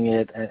optimizing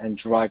it and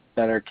drive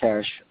better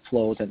cash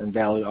flows and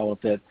value out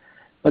of it.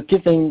 But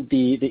given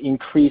the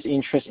increased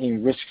interest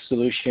in risk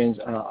solutions,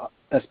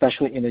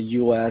 especially in the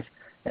U.S.,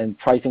 and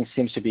pricing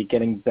seems to be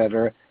getting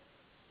better,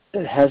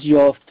 has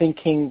your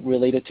thinking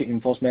related to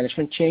inflows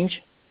management changed?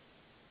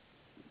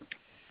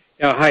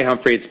 Yeah, hi,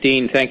 Humphrey. It's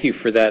Dean. Thank you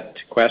for that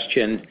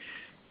question.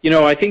 You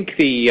know, I think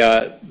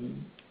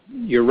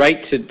you're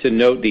right to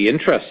note the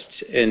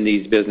interest in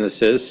these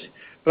businesses,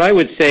 but I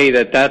would say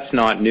that that's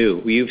not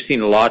new. We've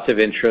seen lots of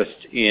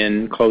interest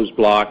in closed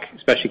block,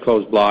 especially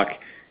closed block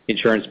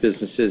insurance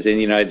businesses in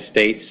the United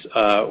States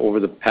over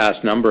the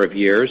past number of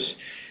years.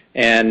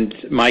 And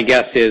my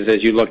guess is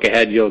as you look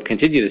ahead, you'll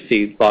continue to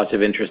see lots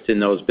of interest in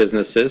those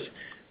businesses,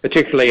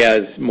 particularly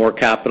as more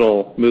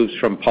capital moves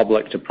from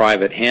public to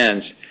private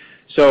hands.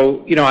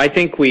 So, I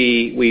think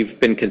we've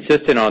been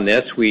consistent on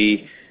this.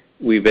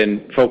 We've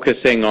been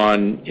focusing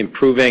on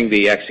improving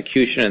the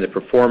execution and the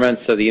performance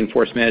of the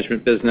in-force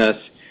management business.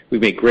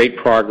 We've made great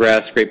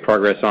progress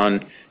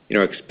on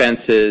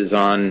expenses,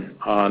 on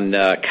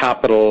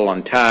capital,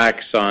 on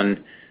tax,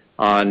 on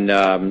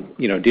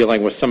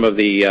dealing with some of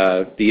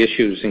the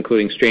issues,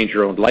 including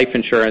stranger-owned life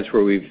insurance,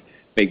 where we've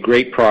made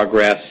great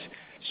progress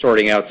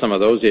sorting out some of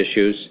those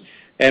issues.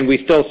 And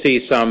we still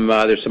see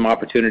there's some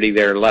opportunity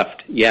there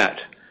left yet.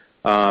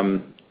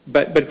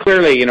 But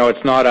clearly,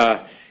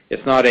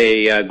 it's not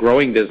a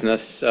growing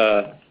business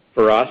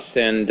for us,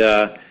 and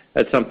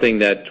that's something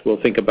that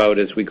we'll think about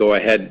as we go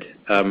ahead.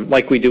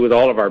 Like we do with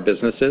all of our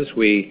businesses,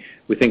 we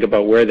think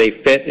about where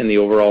they fit in the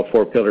overall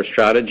four-pillar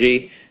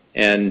strategy,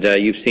 and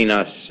you've seen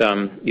us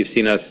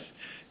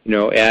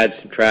add,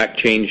 subtract,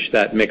 change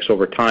that mix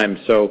over time.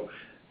 So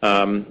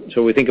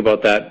we think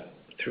about that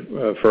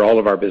for all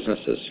of our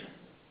businesses.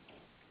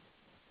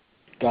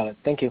 Got it.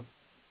 Thank you.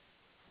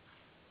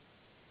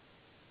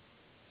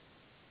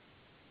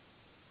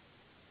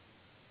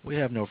 We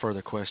have no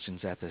further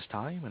questions at this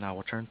time, and I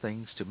will turn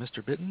things to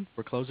Mr. Bitton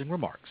for closing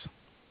remarks.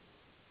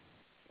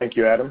 Thank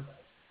you, Adam.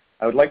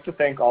 I would like to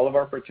thank all of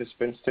our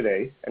participants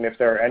today, and if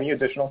there are any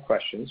additional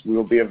questions, we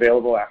will be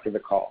available after the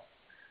call.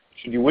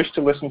 Should you wish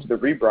to listen to the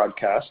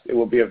rebroadcast, it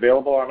will be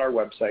available on our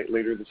website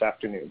later this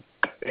afternoon.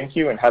 Thank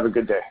you, and have a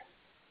good day.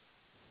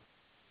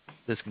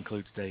 This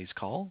concludes today's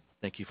call.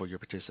 Thank you for your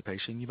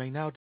participation. You may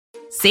now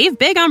save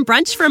big on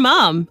brunch for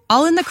mom,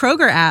 all in the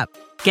Kroger app.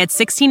 Get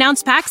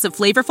 16-ounce packs of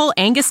flavorful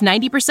Angus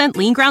 90%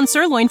 lean ground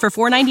sirloin for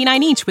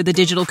 $4.99 each with a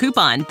digital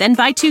coupon. Then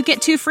buy 2,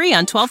 get 2 free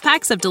on 12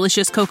 packs of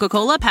delicious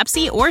Coca-Cola,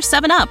 Pepsi, or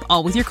 7-Up,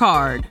 all with your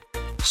card.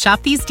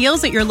 Shop these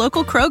deals at your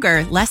local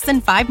Kroger, less than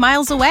 5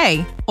 miles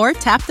away. Or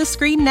tap the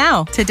screen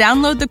now to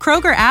download the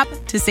Kroger app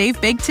to save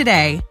big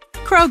today.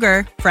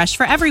 Kroger, fresh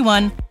for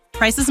everyone.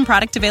 Prices and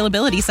product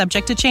availability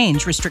subject to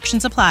change.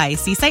 Restrictions apply.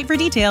 See site for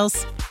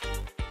details.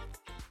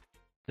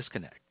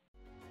 Disconnect.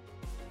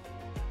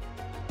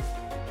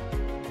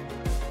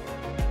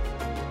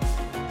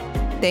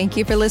 Thank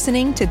you for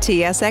listening to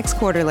TSX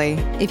Quarterly.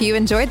 If you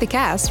enjoyed the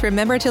cast,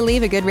 remember to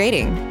leave a good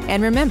rating.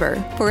 And remember,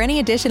 for any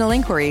additional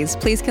inquiries,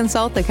 please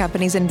consult the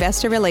company's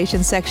investor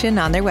relations section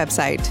on their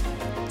website.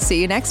 See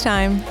you next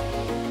time.